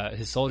his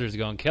soldiers to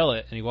go and kill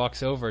it, and he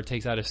walks over,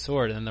 takes out his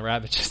sword, and then the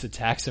rabbit just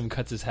attacks him,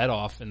 cuts his head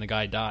off, and the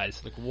guy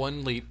dies. Like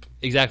one leap,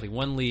 Exactly,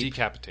 one leap.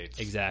 decapitates.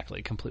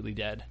 Exactly, completely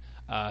dead.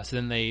 So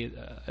then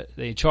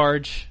they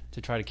charge to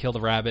try to kill the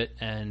rabbit,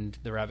 and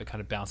the rabbit kind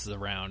of bounces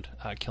around,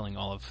 killing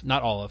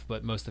not all of,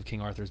 but most of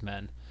King Arthur's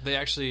men. They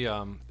actually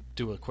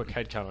do a quick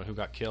head count on who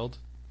got killed,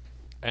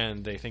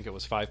 and they think it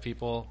was 5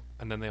 people,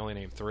 and then they only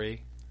name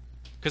 3.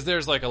 Because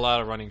there's like a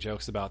lot of running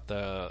jokes about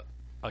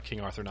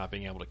King Arthur not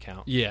being able to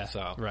count. Yeah,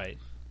 so right.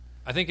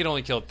 I think it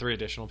only killed 3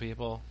 additional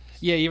people.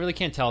 Yeah, you really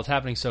can't tell. It's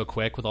happening so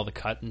quick with all the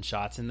cut and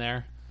shots in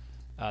there.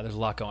 There's a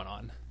lot going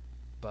on.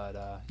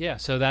 But yeah,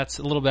 so that's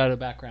a little bit of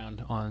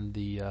background on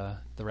the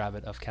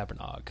rabbit of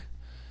Cabernog.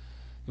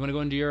 You want to go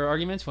into your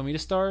arguments? Want me to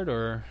start,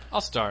 or I'll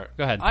start.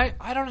 Go ahead.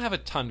 I don't have a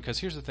ton, because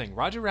here's the thing.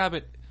 Roger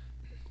Rabbit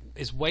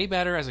is way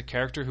better as a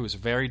character who is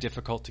very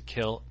difficult to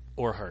kill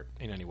or hurt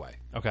in any way.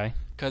 okay?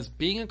 Because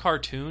being a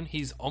cartoon,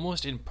 he's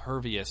almost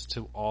impervious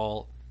to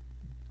all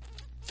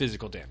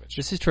physical damage.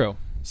 This is true.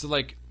 So,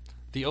 like,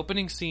 the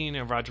opening scene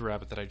of Roger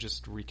Rabbit that I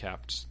just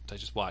recapped, I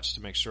just watched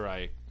to make sure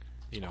I,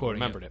 Quoting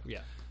remembered it.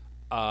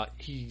 Yeah.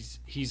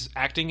 He's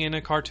acting in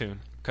a cartoon,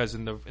 because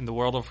in the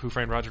world of Who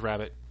Framed Roger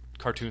Rabbit,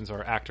 cartoons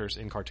are actors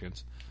in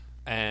cartoons,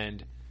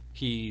 and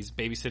he's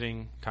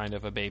babysitting kind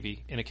of a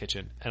baby in a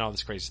kitchen, and all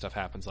this crazy stuff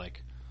happens.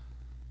 Like,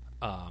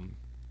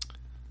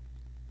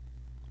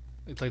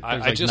 It's like,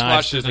 I just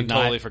watched it and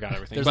totally forgot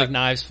everything. There's But- like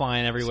knives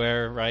flying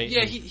everywhere, right?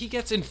 Yeah, And- he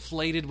gets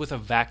inflated with a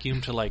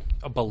vacuum to like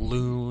a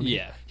balloon.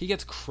 Yeah. He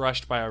gets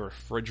crushed by a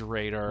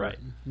refrigerator. right.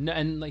 No,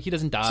 and like he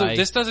doesn't die. So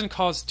this doesn't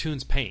cause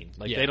Toons pain.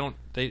 Like Yeah.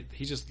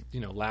 he just,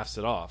 laughs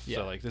it off. Yeah.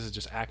 So like this is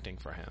just acting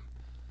for him.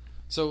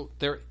 So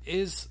there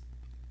is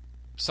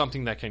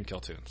something that can kill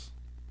Toons.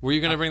 Were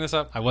you going to bring this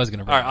up? I was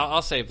gonna. All Bring right, it up.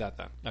 I'll save that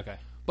then. Okay.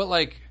 But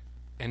like,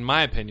 in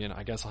my opinion,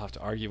 I guess I'll have to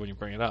argue when you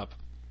bring it up.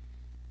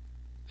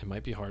 It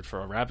might be hard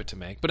for a rabbit to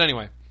make, but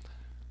anyway.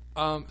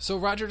 So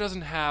Roger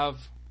doesn't have.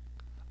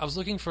 I was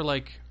looking for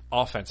like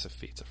offensive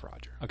feats of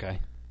Roger, Okay.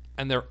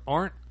 and there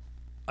aren't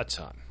a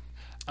ton.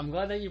 I'm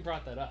glad that you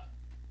brought that up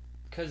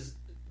because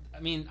I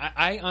mean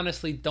I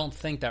honestly don't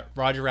think that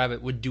Roger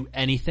Rabbit would do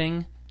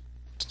anything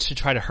to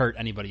try to hurt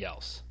anybody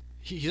else.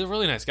 He's a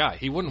really nice guy.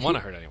 He wouldn't want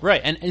to hurt anyone.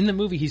 Right, and in the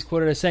movie, he's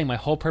quoted as saying, "My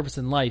whole purpose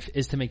in life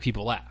is to make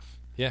people laugh."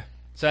 Yeah.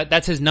 So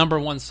that's his number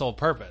one sole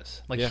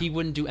purpose. Like Yeah. he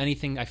wouldn't do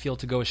anything, I feel,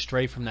 to go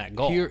astray from that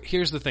goal.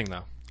 Here's the thing,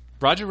 though.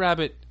 Roger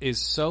Rabbit is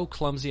so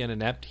clumsy and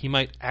inept, he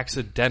might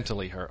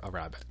accidentally hurt a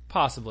rabbit.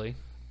 Possibly.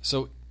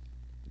 So,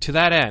 to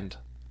that end,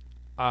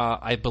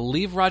 I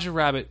believe Roger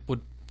Rabbit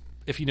would,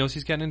 if he knows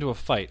he's getting into a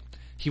fight,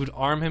 he would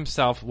arm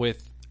himself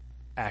with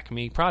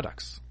Acme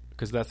products.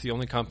 Because that's the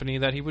only company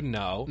that he would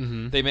know.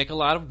 Mm-hmm. They make a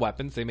lot of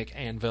weapons. They make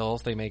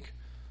anvils. They make...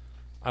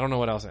 I don't know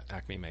what else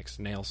Acme makes.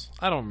 Nails.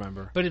 I don't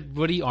remember. But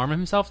would he arm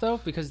himself, though?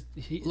 Because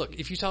Look,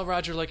 if you tell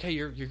Roger, like, hey,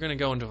 you're going to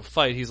go into a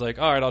fight, he's like,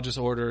 all right, I'll just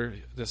order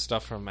this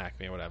stuff from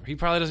Acme or whatever. He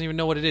probably doesn't even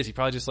know what it is. He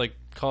probably just, like,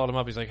 called him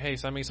up. He's like, hey,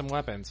 send me some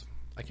weapons.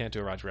 I can't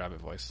do a Roger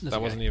Rabbit voice. That's that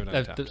okay. wasn't even an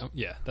attempt.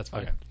 Yeah, that's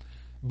fine. Okay.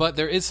 But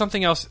there is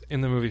something else in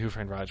the movie Who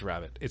Framed Roger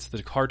Rabbit. It's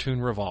the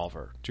cartoon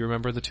revolver. Do you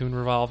remember the Toon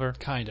revolver?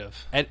 Kind of.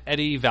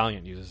 Eddie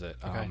Valiant uses it.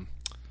 Okay.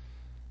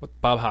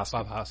 Bob Hoskins.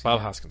 Bob Hoskins, Bob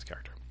yeah. Hoskins'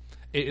 character.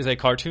 It is a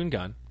cartoon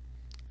gun,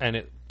 and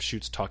it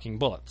shoots talking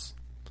bullets.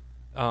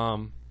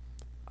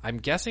 I'm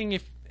guessing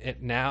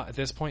now at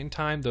this point in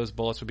time, those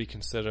bullets would be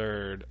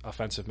considered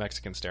offensive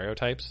Mexican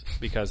stereotypes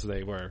because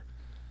they were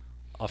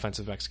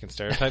offensive Mexican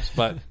stereotypes.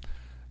 But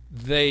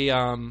they,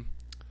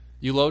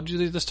 you load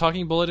this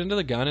talking bullet into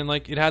the gun, and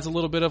like it has a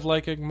little bit of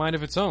like a mind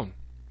of its own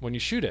when you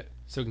shoot it,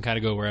 So it can kind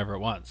of go wherever it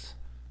wants.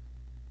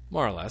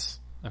 more or less.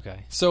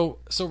 Okay. So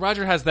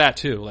Roger has that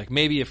too. Like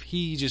maybe if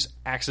he just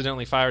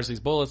accidentally fires these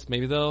bullets,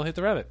 maybe they'll hit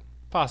the rabbit.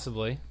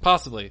 Possibly.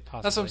 Possibly.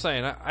 That's what I'm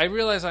saying. I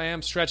realize I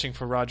am stretching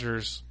for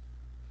Roger's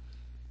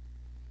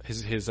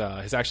his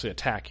actually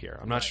attack here.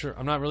 I'm not sure.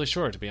 I'm not really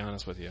sure, to be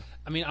honest with you.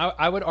 I mean,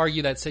 I would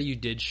argue that say you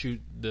did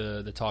shoot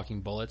the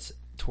talking bullets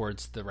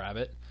towards the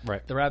rabbit.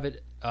 Right. The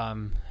rabbit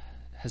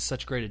has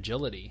such great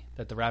agility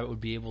that the rabbit would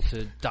be able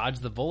to dodge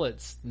the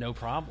bullets no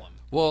problem.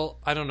 Well,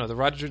 I don't know.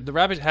 The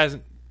rabbit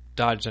hasn't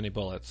dodged any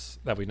bullets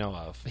that we know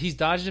of. He's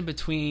dodged in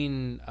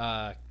between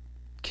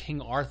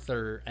King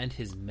Arthur and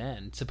his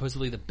men,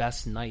 supposedly the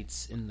best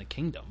knights in the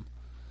kingdom.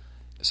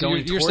 So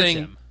going you're towards saying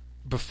him.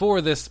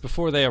 before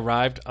they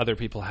arrived, other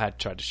people had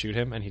tried to shoot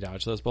him and he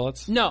dodged those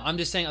bullets? No, I'm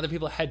just saying other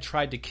people had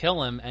tried to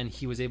kill him and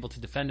he was able to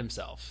defend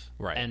himself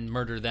Right. and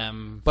murder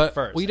them But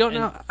first. we don't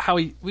And,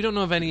 know we don't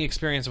know of any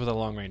experience with a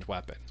long range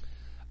weapon.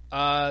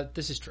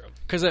 This is true.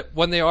 Because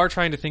when they are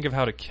trying to think of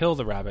how to kill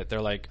the rabbit,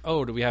 they're like,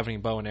 "Oh, do we have any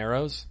bow and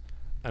arrows?"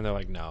 And they're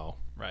like, "No."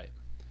 Right.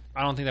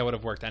 I don't think that would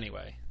have worked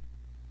anyway.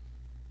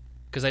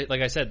 Because,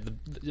 like I said,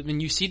 I mean,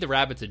 you see the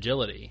rabbit's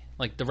agility.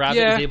 Like, the rabbit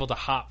Yeah. is able to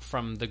hop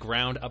from the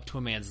ground up to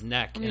a man's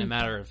neck in a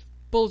matter of...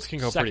 Bullets can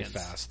go pretty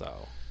Seconds. fast,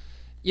 though.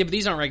 Yeah, but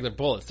these aren't regular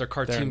bullets. They're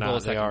They're cartoon not.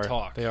 bullets They that are can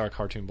talk. They are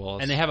cartoon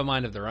bullets, And they have a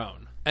mind of their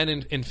own. And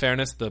in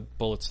fairness, the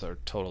bullets are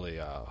totally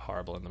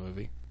horrible in the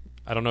movie.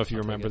 I don't know if you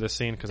remember this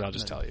scene because I'll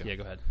just tell you. Yeah,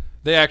 go ahead.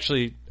 They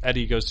actually,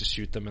 Eddie goes to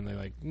shoot them, and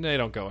they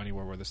don't go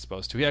anywhere where they're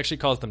supposed to. He actually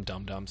calls them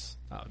dum-dums.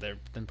 Oh, they're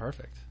then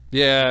perfect.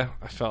 Yeah,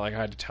 I felt like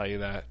I had to tell you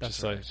that. That's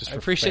just right. just I for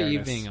appreciate you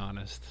fairness. being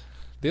honest.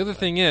 The other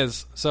thing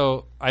is,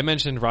 so I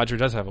mentioned Roger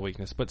does have a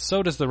weakness, but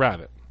so does the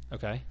rabbit,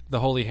 Okay.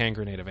 the holy hand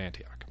grenade of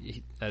Antioch.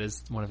 That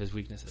is one of his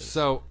weaknesses.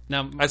 So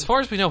Now, as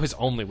far as we know, his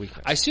only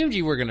weakness. I assumed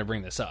you were going to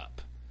bring this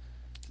up.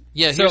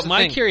 yeah. So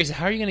my curious,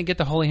 how are you going to get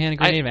the Holy Hand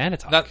Grenade of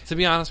Antioch? To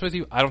be honest with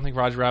you, I don't think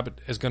Roger Rabbit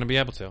is going to be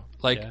able to.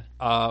 Like,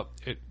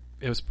 it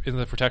was in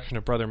the protection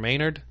of Brother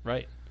Maynard.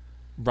 Right.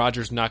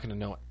 Roger's not going to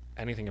know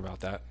anything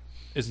about that.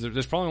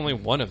 There's probably only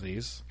one of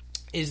these.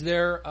 Is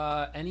there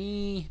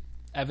any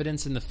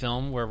evidence in the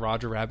film where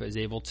Roger Rabbit is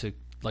able to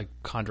like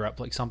conjure up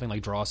like something,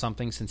 like draw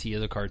something, since he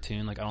is a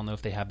cartoon? Like, I don't know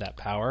if they have that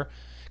power,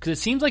 because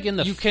it seems like in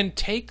the You can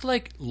take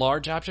like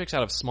large objects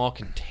out of small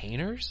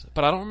containers,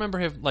 but I don't remember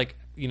him like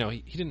he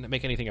didn't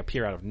make anything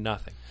appear out of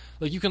nothing.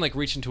 Like you can like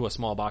reach into a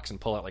small box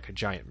and pull out like a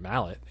giant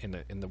mallet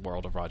in the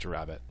world of Roger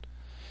Rabbit.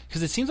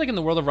 because it seems like in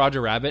the world of Roger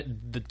Rabbit,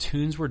 the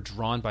tunes were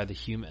drawn by the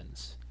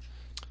humans.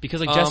 Because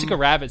like Jessica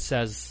Rabbit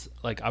says,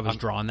 like I was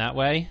drawn that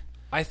way.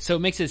 So it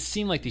makes it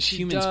seem like these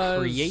humans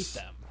create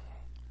them.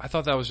 I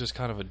thought that was just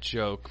kind of a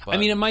joke. But I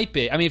mean, it might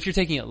be. I mean, if you're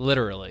taking it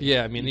literally.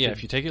 yeah, I mean, yeah.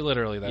 If you take it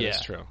literally, that is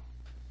Yeah. true.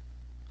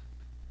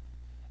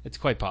 It's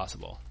quite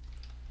possible.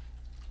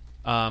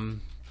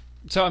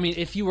 So I mean,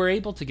 if you were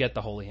able to get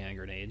the holy hand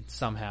grenade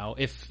somehow,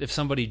 if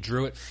somebody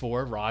drew it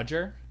for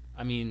Roger,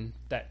 I mean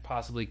that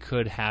possibly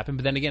could happen.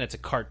 But then again, it's a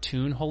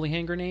cartoon holy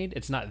hand grenade.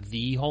 It's not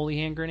the holy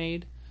hand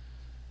grenade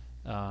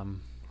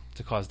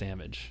to cause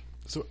damage.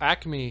 So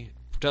Acme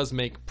does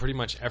make pretty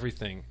much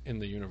everything in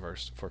the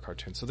universe for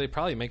cartoons, so they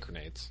probably make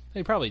grenades.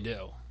 They probably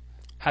do.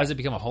 How does it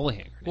become a holy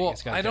hand grenade? Well,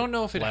 It's gotta I don't get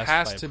know if it blessed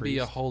has by a to be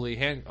a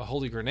priest.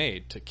 holy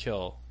grenade to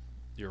kill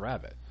your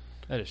rabbit.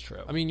 That is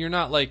true. I mean, you're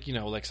not like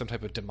like some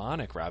type of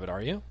demonic rabbit,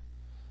 are you?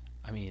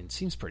 I mean, it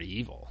seems pretty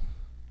evil.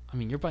 I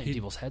mean, you're biting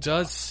people's heads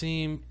Does off.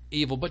 seem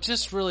evil, but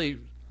just really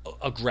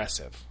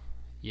aggressive.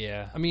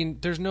 Yeah. I mean,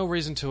 there's no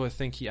reason to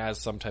think he has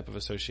some type of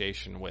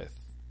association with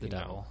The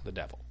devil. the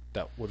devil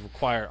that would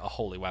require a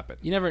holy weapon.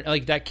 You never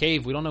like that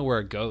cave. We don't know where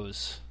it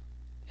goes.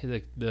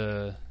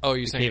 The Oh,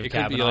 you're the saying cave it of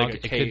could be Kavanaugh. like a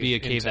It could cave be a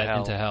cave into hell.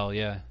 into hell.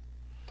 Yeah,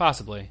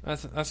 possibly.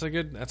 That's a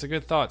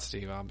good thought,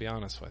 Steve. I'll be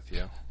honest with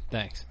you.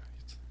 Thanks.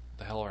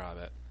 The hell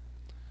rabbit.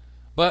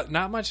 But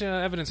not much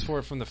evidence for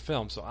it from the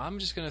film, so I'm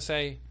just going to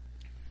say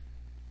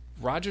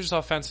Roger's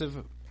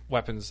offensive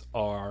weapons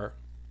are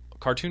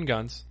cartoon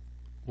guns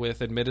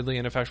with admittedly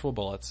ineffectual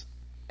bullets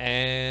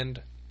and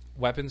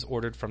weapons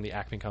ordered from the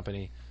Acme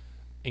Company,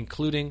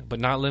 including, but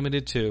not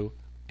limited to,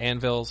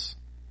 anvils,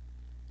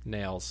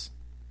 nails,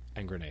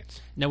 and grenades.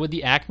 Now, would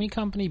the Acme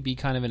Company be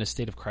kind of in a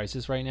state of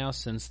crisis right now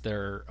since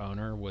their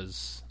owner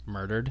was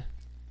murdered?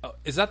 Oh,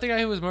 is that the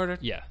guy who was murdered?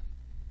 Yeah.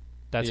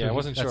 That's I who,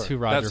 wasn't that's sure.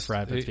 who Roger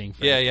Rabbit's being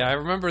framed. Yeah. I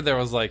remember there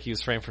was like he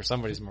was framed for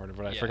somebody's murder,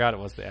 but I forgot it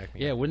was the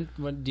Acme. Yeah,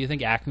 do you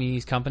think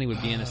Acme's company would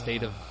be in a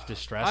state of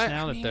distress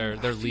now that their I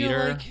feel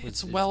leader? like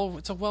it's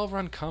a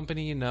well-run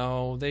company.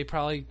 They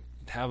probably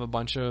have a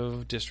bunch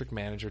of district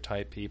manager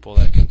type people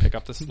that can pick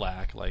up the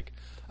slack.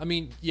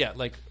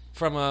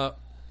 From a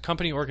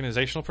company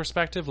organizational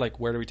perspective, like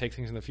where do we take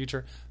things in the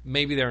future?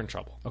 Maybe they're in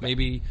trouble.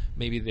 Okay.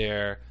 Maybe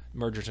their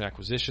mergers and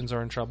acquisitions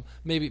are in trouble.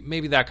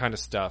 Maybe that kind of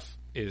stuff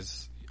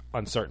is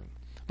uncertain.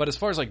 But as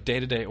far as like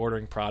day-to-day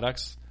ordering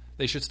products,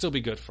 they should still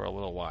be good for a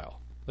little while.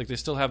 Like they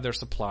still have their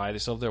supply, they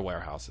still have their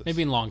warehouses.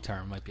 Maybe in long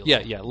term might be.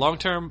 A Long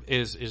term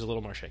is a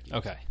little more shaky.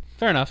 Okay,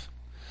 fair enough.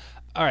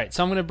 All right,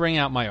 so I'm going to bring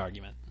out my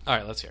argument. All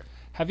right, let's hear it.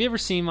 Have you ever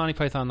seen Monty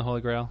Python and the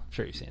Holy Grail? I'm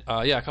sure you've seen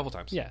it. Yeah, a couple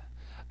times. Yeah,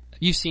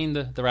 you've seen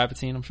the rabbit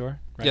scene, I'm sure.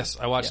 Right? Yes,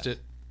 I watched it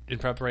in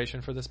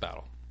preparation for this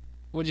battle.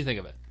 What did you think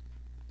of it?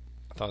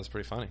 I thought it was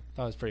pretty funny. I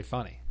thought it was pretty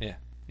funny. Yeah,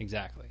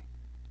 exactly.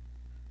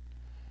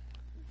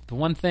 The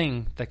one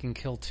thing that can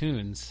kill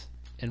Toons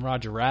in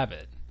Roger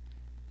Rabbit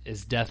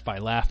is death by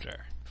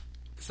laughter.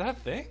 Is that a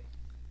thing?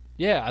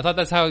 Yeah, I thought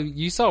that's how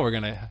you saw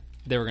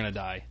they were gonna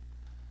die.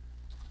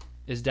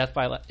 Is death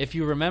by if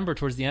you remember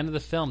towards the end of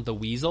the film, the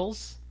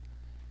weasels,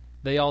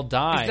 they all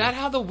die. Is that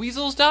how the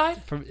weasels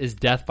died? Is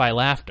death by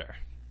laughter.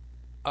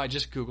 I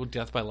just googled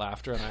death by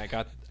laughter and I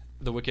got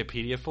the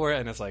Wikipedia for it,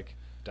 and it's like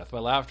death by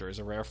laughter is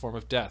a rare form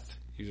of death,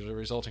 usually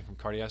resulting from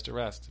cardiac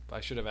arrest.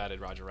 I should have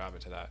added Roger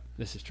Rabbit to that.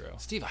 This is true.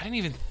 Steve, I didn't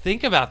even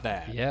think about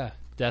that. Yeah,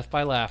 death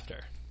by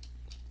laughter.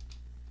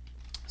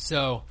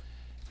 So,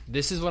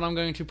 this is what I'm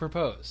going to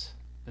propose.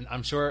 And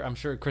I'm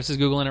sure Chris is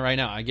Googling it right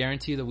now. I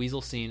guarantee you the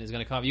weasel scene is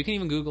going to come up. You can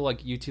even Google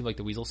like YouTube like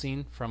the weasel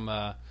scene from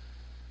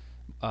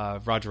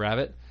Roger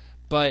Rabbit.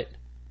 But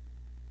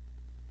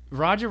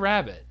Roger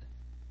Rabbit,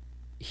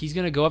 he's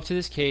going to go up to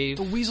this cave.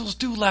 The weasels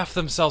do laugh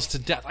themselves to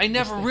death. I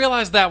never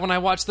realized that when I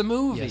watched the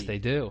movie. Yes, they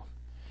do.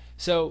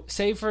 So,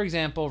 say for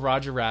example,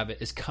 Roger Rabbit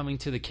is coming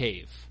to the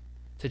cave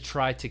to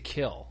try to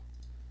kill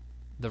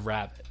the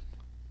rabbit.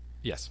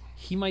 Yes.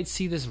 He might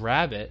see this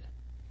rabbit,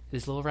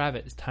 this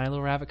tiny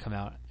little rabbit come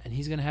out, and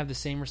he's going to have the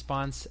same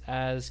response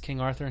as King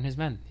Arthur and his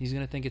men. He's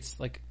going to think it's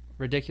like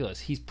ridiculous.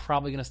 He's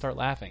probably going to start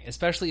laughing,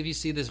 especially if you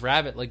see this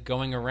rabbit like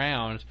going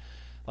around,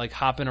 like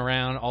hopping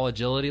around all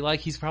agility. Like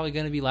he's probably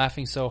going to be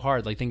laughing so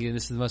hard, like thinking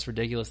this is the most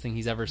ridiculous thing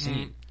he's ever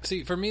seen.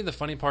 See, for me, the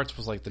funny parts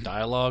was like the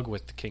dialogue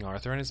with King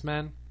Arthur and his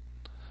men.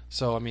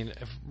 So, I mean,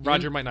 if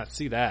Roger might not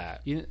see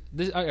that.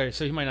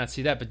 So he might not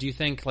see that, but do you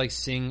think like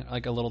seeing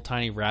like a little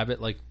tiny rabbit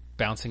like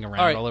bouncing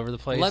around all over the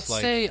place? Let's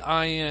say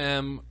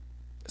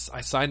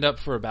I signed up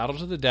for a battle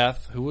to the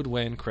death. Who would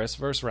win, Chris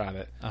versus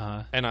Rabbit?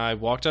 And I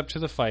walked up to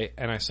the fight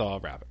and I saw a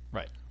rabbit.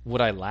 Right.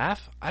 Would I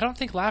laugh? I don't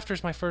think laughter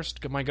is my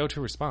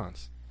go-to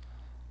response.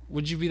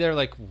 Would you be there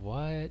like,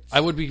 what? I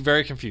would be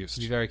very confused.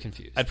 You'd be very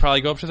confused. I'd probably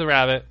go up to the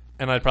rabbit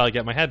and I'd probably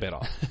get my head bit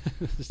off.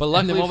 But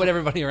luckily, then what would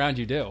everybody around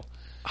you do?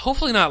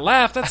 Hopefully not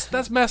laugh.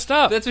 That's messed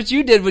up. That's what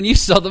you did when you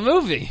saw the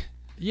movie.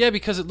 Yeah,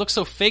 because it looked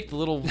so fake. The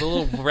little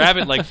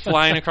rabbit like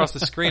flying across the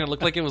screen. It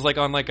looked like it was like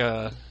on like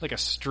a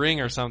string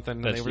or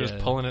something. And they were just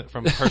pulling it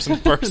from person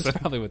to person. That's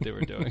probably what they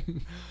were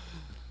doing.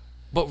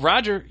 But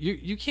Roger,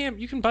 you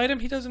can bite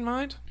him. He doesn't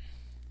mind.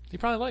 He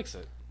probably likes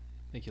it.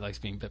 Think he likes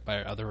being bit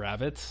by other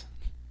rabbits?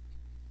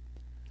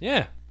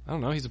 Yeah. I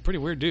don't know. He's a pretty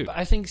weird dude. But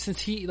I think since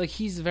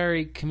he's a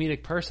very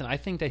comedic person, I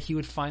think that he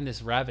would find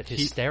this rabbit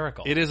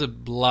hysterical. It is a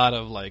lot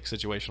of like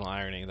situational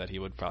irony that he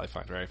would probably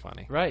find very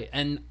funny. Right.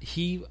 And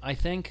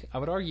I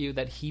would argue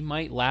that he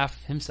might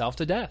laugh himself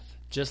to death,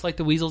 just like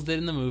the weasels did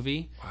in the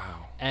movie.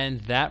 Wow.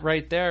 And that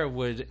right there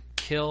would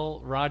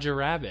kill Roger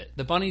Rabbit.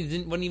 The bunny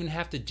wouldn't even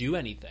have to do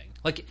anything.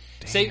 Like,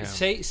 Damn.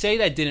 say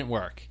that didn't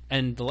work,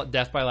 and the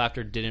Death by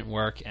Laughter didn't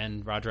work,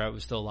 and Roger Rabbit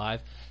was still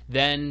alive.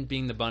 Then,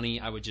 being the bunny,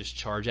 I would just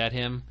charge at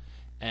him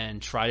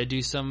and try to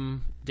do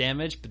some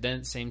damage. But then, at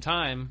the same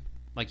time,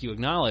 like you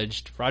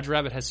acknowledged, Roger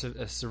Rabbit has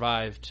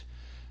survived.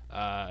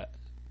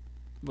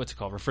 What's it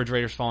called?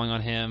 Refrigerators falling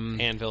on him,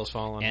 Anvils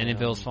falling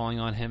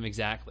on him.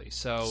 Exactly.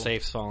 So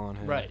safes falling on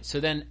him. Right. So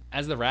then,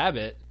 as the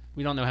rabbit,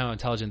 we don't know how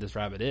intelligent this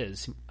rabbit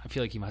is. I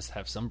feel like he must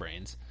have some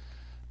brains.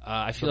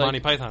 I feel the like Monty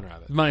Python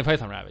rabbit. Monty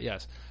Python rabbit.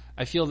 Yes.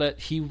 I feel that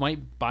he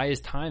might buy his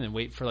time and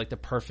wait for like the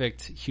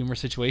perfect humor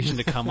situation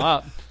to come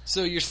up.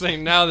 So you're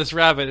saying now this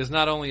rabbit is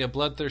not only a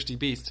bloodthirsty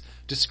beast,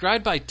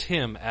 described by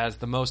Tim as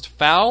the most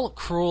foul,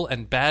 cruel,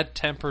 and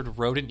bad-tempered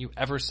rodent you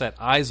ever set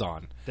eyes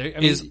on,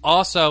 is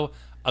also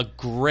a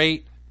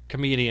great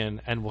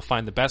comedian and will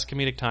find the best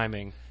comedic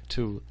timing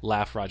to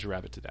laugh Roger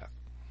Rabbit to death.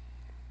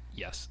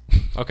 Yes.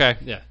 Okay.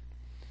 Yeah.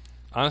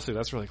 Honestly,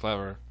 that's really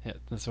clever. Yeah.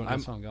 That's what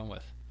I'm going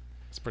with.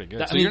 It's pretty good.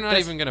 That- So I mean, you're not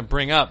even going to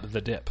bring up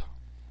the dip.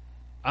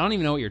 I don't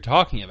even know what you're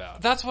talking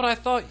about. That's what I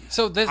thought.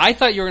 So this, I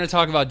thought you were going to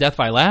talk about Death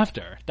by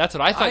Laughter. That's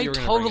what I thought you were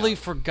going to totally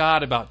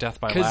forgot about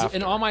Death by Laughter. Because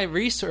in all my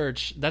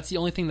research, that's the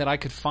only thing that I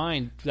could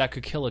find that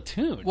could kill a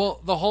tune. Well,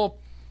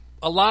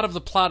 a lot of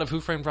the plot of Who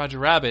Framed Roger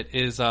Rabbit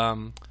is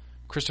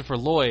Christopher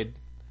Lloyd,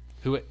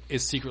 who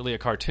is secretly a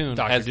cartoon,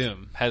 Dr.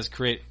 Doom. has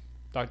created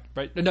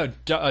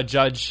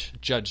Judge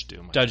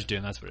Doom. Judge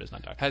Doom. That's what it is,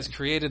 not Dr. Has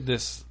created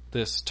this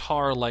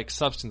tar-like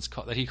substance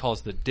that he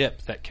calls the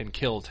dip that can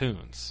kill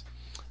tunes.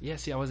 Yeah,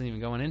 see, I wasn't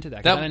even going into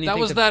that. 'Cause I didn't That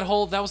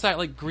think was that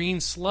like green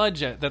sludge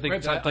that they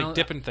Right, but I don't-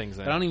 dipping things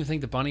in. But I don't even think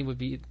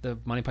the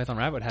Monty Python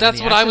rabbit would have That's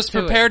any what I access was to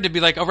it. prepared to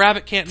be like. A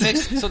rabbit can't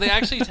mix. So they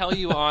actually tell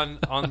you on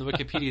the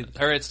Wikipedia,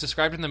 or it's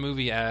described in the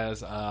movie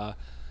as a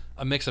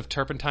mix of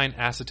turpentine,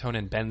 acetone,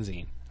 and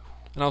benzene.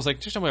 And I was like,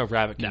 just tell me a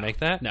rabbit can make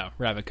that? No,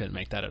 rabbit couldn't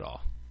make that at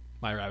all.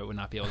 My rabbit would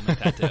not be able to make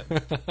that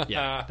dip.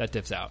 Yeah, that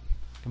dip's out.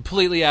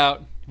 Completely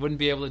out. Wouldn't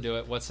be able to do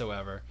it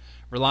whatsoever.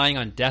 Relying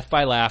on Death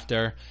by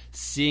Laughter,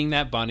 seeing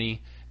that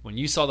bunny. When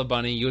you saw the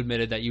bunny, you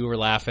admitted that you were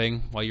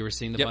laughing while you were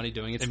seeing the bunny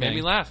doing its thing. It made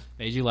me laugh.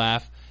 Made you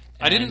laugh.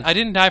 I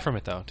didn't die from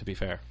it though, to be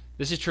fair.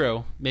 This is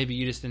true. Maybe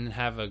you just didn't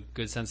have a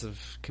good sense of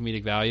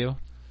comedic value.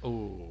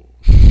 Ooh.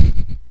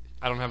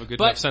 I don't have a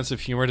good enough sense of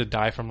humor to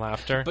die from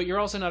laughter. But you're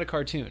also not a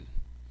cartoon.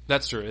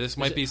 That's true. This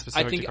might be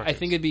specific to cartoons. I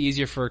think it'd be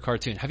easier for a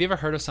cartoon. Have you ever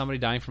heard of somebody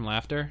dying from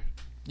laughter?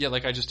 Yeah,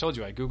 like I just told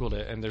you, I Googled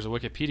it, and there's a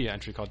Wikipedia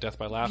entry called Death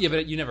by Laughter. Yeah,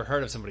 but you never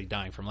heard of somebody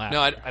dying from laughter.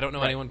 No, I don't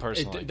know anyone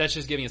personally. That's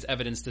just giving us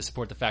evidence to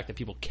support the fact that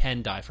people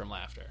can die from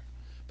laughter.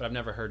 But I've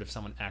never heard of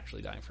someone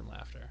actually dying from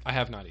laughter. I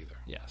have not either.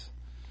 Yes.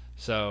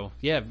 So,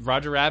 yeah,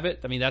 Roger Rabbit,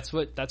 I mean, that's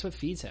what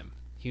feeds him.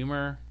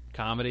 Humor,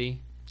 comedy.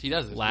 He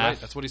does it. Laugh.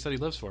 Right. That's what he said he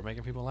lives for,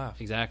 making people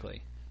laugh.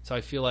 Exactly. So I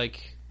feel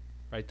like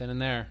right then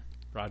and there,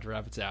 Roger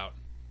Rabbit's out.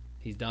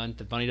 He's done.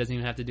 The bunny doesn't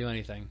even have to do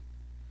anything.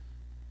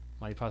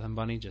 Monty Python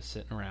bunny just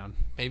sitting around.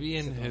 Maybe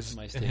in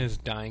his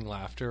dying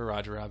laughter,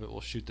 Roger Rabbit will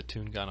shoot the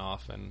tune gun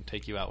off and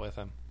take you out with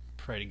him.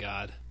 Pray to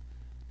God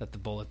that the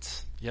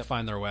bullets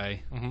find their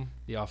way. Mm-hmm.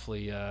 The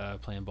awfully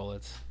playing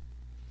bullets.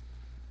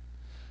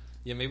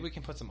 Yeah, maybe we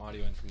can put some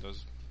audio in from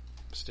those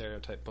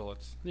stereotype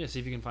bullets. Yeah,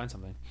 see if you can find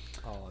something.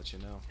 I'll let you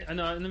know. I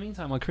know. In the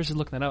meantime, while Chris is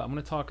looking that up, I'm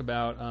going to talk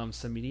about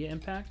some media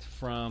impact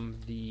from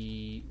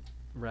the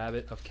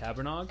Rabbit of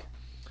Cabernog.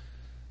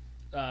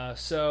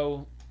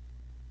 So,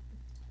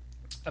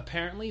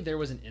 apparently there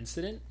was an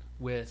incident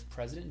with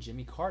President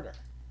Jimmy Carter,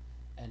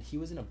 and he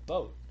was in a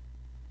boat,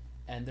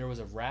 and there was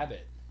a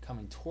rabbit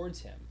coming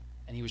towards him,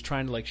 and he was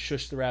trying to like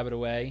shush the rabbit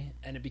away,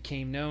 and it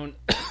became known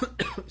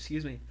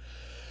excuse me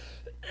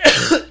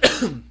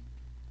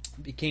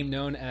became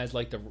known as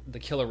like the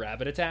killer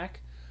rabbit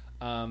attack,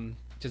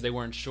 because they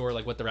weren't sure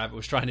like what the rabbit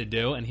was trying to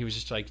do, and he was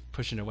just like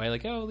pushing away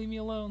like, oh, leave me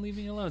alone.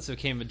 So it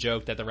became a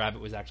joke that the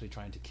rabbit was actually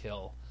trying to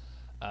kill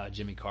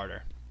Jimmy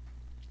Carter.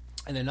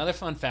 And another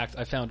fun fact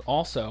I found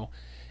also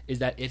is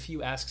that if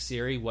you ask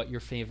Siri what your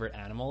favorite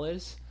animal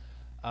is,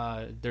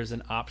 there's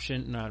an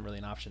option, not really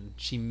an option,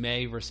 she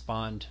may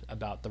respond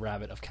about the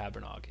Rabbit of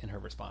Cabernog in her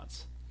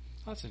response.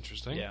 That's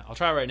interesting. Yeah, I'll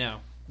try it right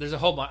now. There's a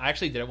whole bunch. I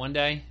actually did it one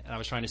day, and I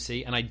was trying to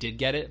see, and I did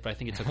get it, but I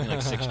think it took me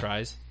like 6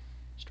 tries.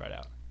 Let's try it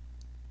out.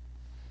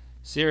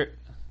 Siri.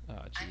 Oh,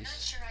 jeez. I'm not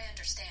sure I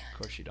understand. Of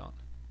course you don't.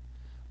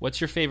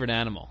 What's your favorite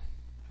animal?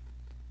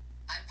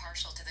 I'm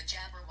partial to the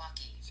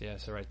Jabberwocky. So yeah,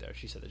 so right there,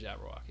 she said the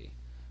Jabberwocky.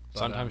 But,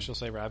 Sometimes she'll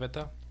say rabbit,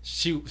 though?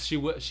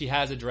 She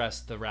has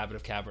addressed the Rabbit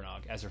of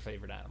Cabernog as her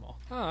favorite animal.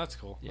 Oh, that's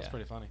cool. Yeah. That's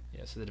pretty funny.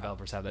 Yeah, so the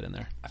developers have that in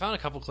there. I found a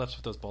couple clips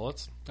with those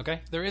bullets. Okay.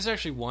 There is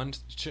actually one,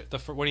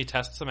 when he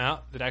tests them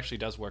out, it actually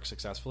does work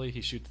successfully.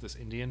 He shoots this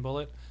Indian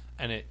bullet,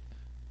 and it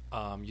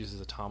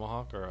uses a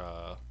tomahawk or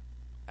a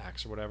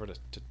axe or whatever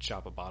to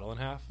chop a bottle in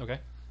half. Okay.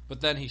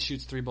 But then he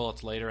shoots 3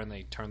 bullets later, and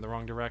they turn the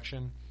wrong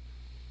direction.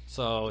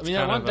 So it's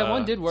that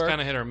one did work. It's kind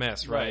of hit or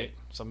miss, right? Right.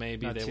 So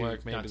maybe Not they too-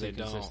 work, maybe not too they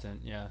don't.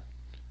 consistent, yeah.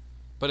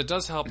 But it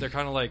does help. They're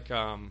kind of like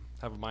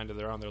have a mind of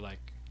their own. They're like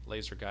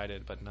laser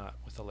guided, but not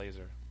with a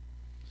laser.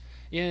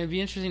 Yeah, it'd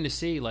be interesting to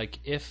see, like,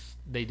 if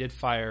they did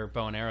fire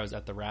bow and arrows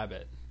at the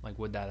rabbit, like,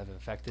 would that have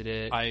affected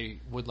it? I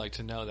would like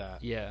to know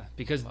that. Yeah,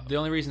 because the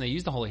only reason they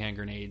used the holy hand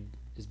grenade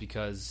is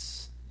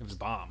because it was a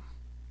bomb.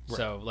 Right.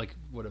 So, like,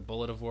 would a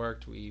bullet have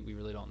worked? We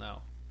really don't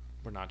know.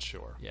 We're not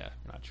sure. Yeah,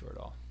 we're not sure at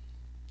all.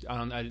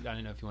 I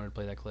didn't know if you wanted to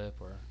play that clip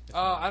or.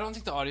 I don't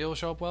think the audio will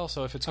show up well,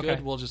 so if it's Okay.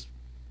 good, we'll just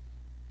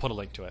put a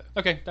link to it.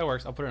 Okay, that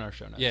works. I'll put it in our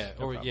show notes. Yeah,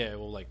 No or problem.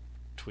 we'll like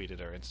tweet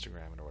it or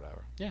Instagram it or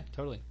whatever. Yeah,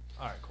 totally.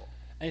 All right, cool.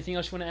 Anything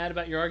else you want to add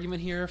about your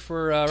argument here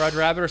for Roger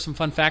Rabbit, or some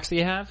fun facts that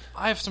you have?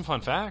 I have some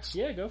fun facts.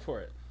 Yeah, go for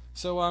it.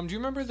 So, do you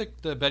remember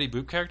the Betty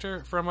Boop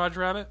character from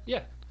Roger Rabbit?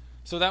 Yeah.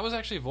 So that was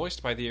actually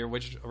voiced by the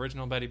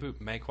original Betty Boop,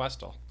 Mae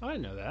Questel. Oh, I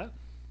didn't know that.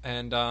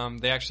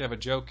 And they actually have a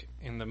joke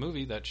in the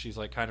movie that she's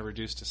like kind of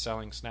reduced to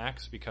selling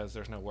snacks because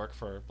there's no work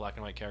for black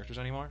and white characters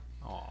anymore.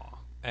 Aw.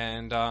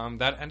 And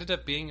that ended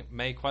up being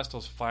Mae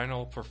Questel's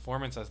final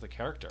performance as the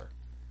character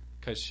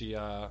because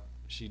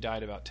she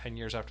died about 10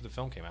 years after the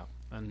film came out.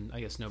 And I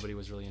guess nobody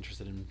was really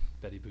interested in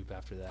Betty Boop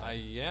after that.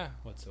 Yeah,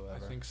 whatsoever. I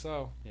think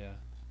so. Yeah.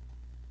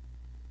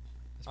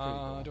 That's pretty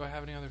cool. Do I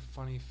have any other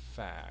funny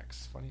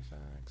facts? Funny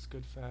facts,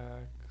 good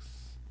facts.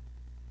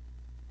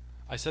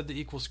 I said the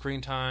equal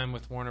screen time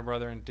with Warner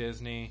Brother and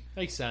Disney.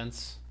 Makes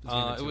sense.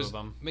 Between the It two was of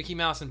them. Mickey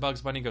Mouse and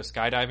Bugs Bunny go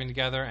skydiving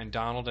together, and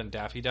Donald and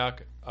Daffy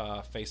Duck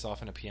face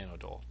off in a piano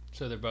duel.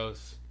 So they're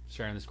both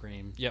sharing the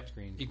screen. Yep,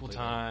 Screen equal completely.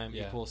 time,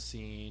 Yeah. equal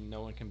scene.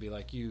 No one can be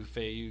like, you,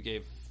 Faye, you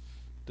gave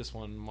this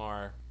one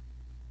more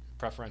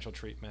preferential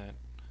treatment.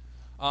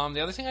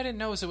 The other thing I didn't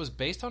know is it was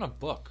based on a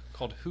book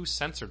called Who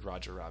Censored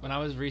Roger Rabbit? When I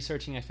was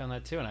researching, I found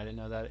that too, and I didn't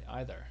know that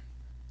either.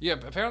 Yeah,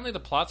 apparently the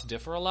plots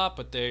differ a lot,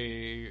 but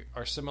they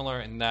are similar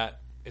in that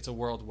it's a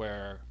world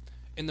where,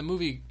 in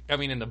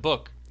the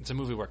book, it's a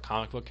movie where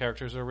comic book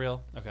characters are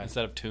real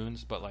instead of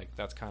toons, but like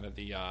that's kind of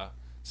the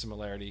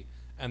similarity.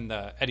 And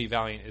Eddie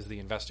Valiant is the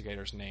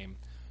investigator's name,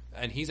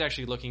 and he's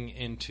actually looking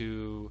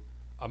into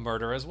a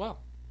murder as well.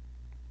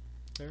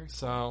 Very cool.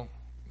 So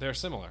they're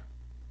similar.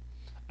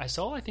 I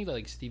think that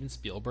like Steven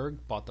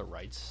Spielberg bought the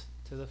rights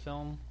to the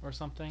film or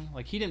something.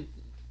 Like he didn't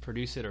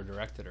produce it or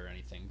direct it or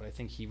anything, but I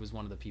think he was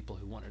one of the people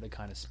who wanted to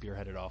kind of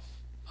spearhead it off.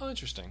 Oh,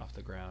 interesting. Off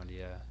the ground,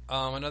 yeah.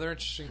 Another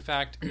interesting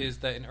fact is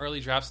that in early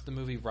drafts of the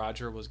movie,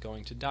 Roger was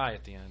going to die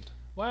at the end.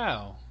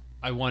 Wow.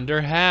 I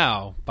wonder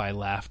how. By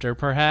laughter,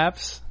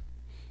 perhaps?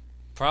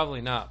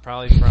 Probably not.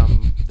 Probably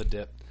from the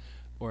dip.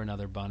 Or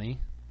another bunny.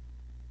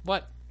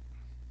 What?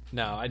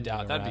 No, I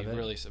doubt. Another That'd be rabbit?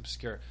 really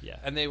obscure. Yeah.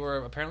 And they were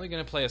apparently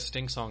going to play a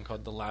Sting song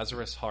called The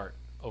Lazarus Heart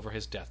over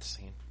his death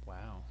scene.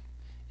 Wow.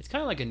 It's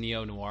kind of like a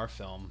neo-noir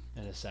film,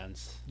 in a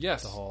sense.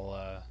 Yes. The whole,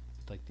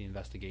 like, the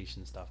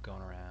investigation stuff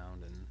going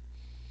around and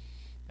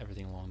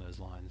everything along those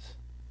lines.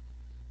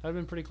 That would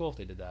have been pretty cool if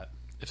they did that.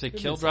 If they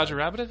Could've killed been Roger sad.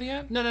 Rabbit at the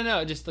end?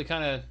 No. Just to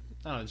kind of,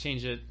 I don't know,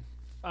 change it.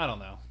 I don't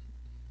know.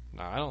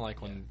 No, I don't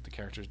like when the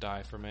characters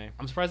die for me.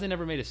 I'm surprised they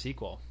never made a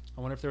sequel.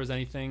 I wonder if there was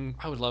anything...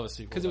 I would love a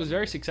sequel. Because it was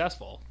very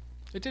successful.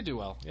 It did do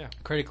well, yeah.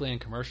 Critically and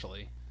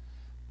commercially.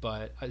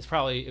 But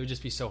it would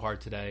just be so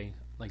hard today.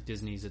 Like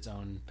Disney's its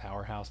own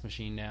powerhouse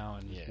machine now,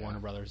 and Warner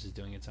Brothers is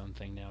doing its own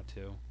thing now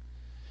too.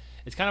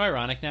 It's kind of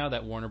ironic now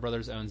that Warner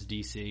Brothers owns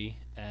DC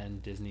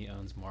and Disney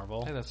owns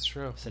Marvel. Hey, that's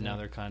true. So now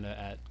they're kind of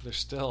at... They're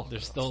still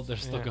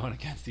going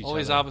against each other.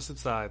 Always opposite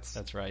sides.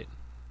 That's right.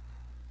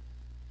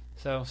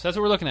 So that's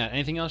what we're looking at.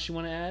 Anything else you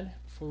want to add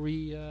before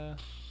we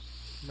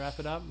wrap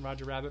it up?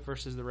 Roger Rabbit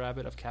versus the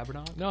Rabbit of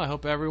Cabernaum? No, I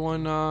hope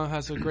everyone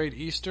has a great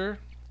Easter.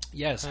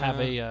 Yes, have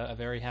a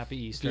very happy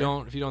Easter.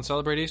 If you don't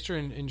celebrate Easter,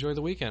 enjoy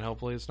the weekend.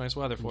 Hopefully it's nice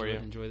weather for you.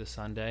 Enjoy the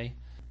Sunday.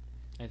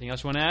 Anything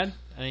else you want to add?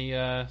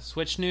 Any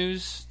Switch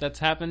news that's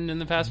happened in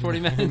the past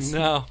 40 minutes?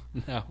 No.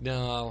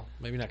 No.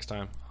 Maybe next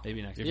time.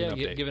 Maybe next. Give an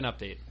update. Give an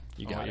update.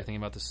 You on got what it. you're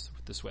thinking about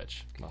the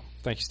Switch. Well,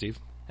 thank you, Steve.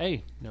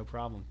 Hey, no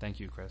problem. Thank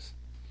you, Chris.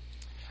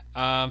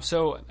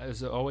 So,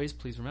 as always,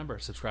 please remember,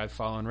 subscribe,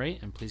 follow, and rate,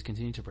 and please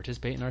continue to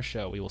participate in our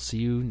show. We will see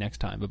you next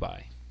time.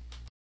 Bye-bye.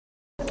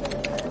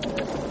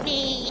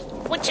 Me.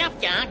 What's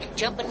up, Doc?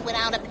 Jumping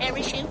without a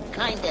parachute?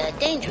 Kinda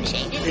dangerous,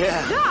 ain't it?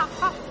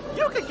 Yeah,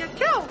 you could get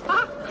killed,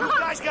 huh? You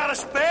guys got a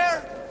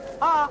spare?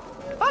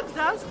 Bugs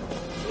does.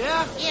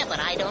 Yeah? Yeah, but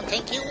I don't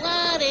think you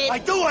want it. I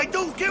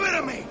do. Give it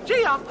to me.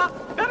 Gee,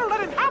 better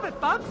let him have it,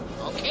 Bugs.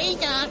 Okay,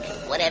 Doc.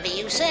 Whatever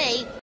you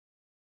say.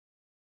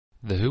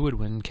 The Who Would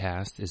Win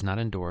cast is not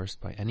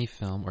endorsed by any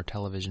film or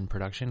television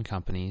production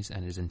companies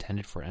and is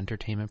intended for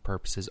entertainment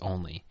purposes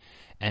only.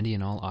 Any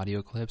and all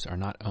audio clips are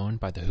not owned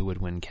by the Who Would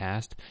Win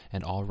cast,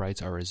 and all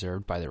rights are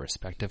reserved by their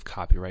respective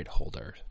copyright holders.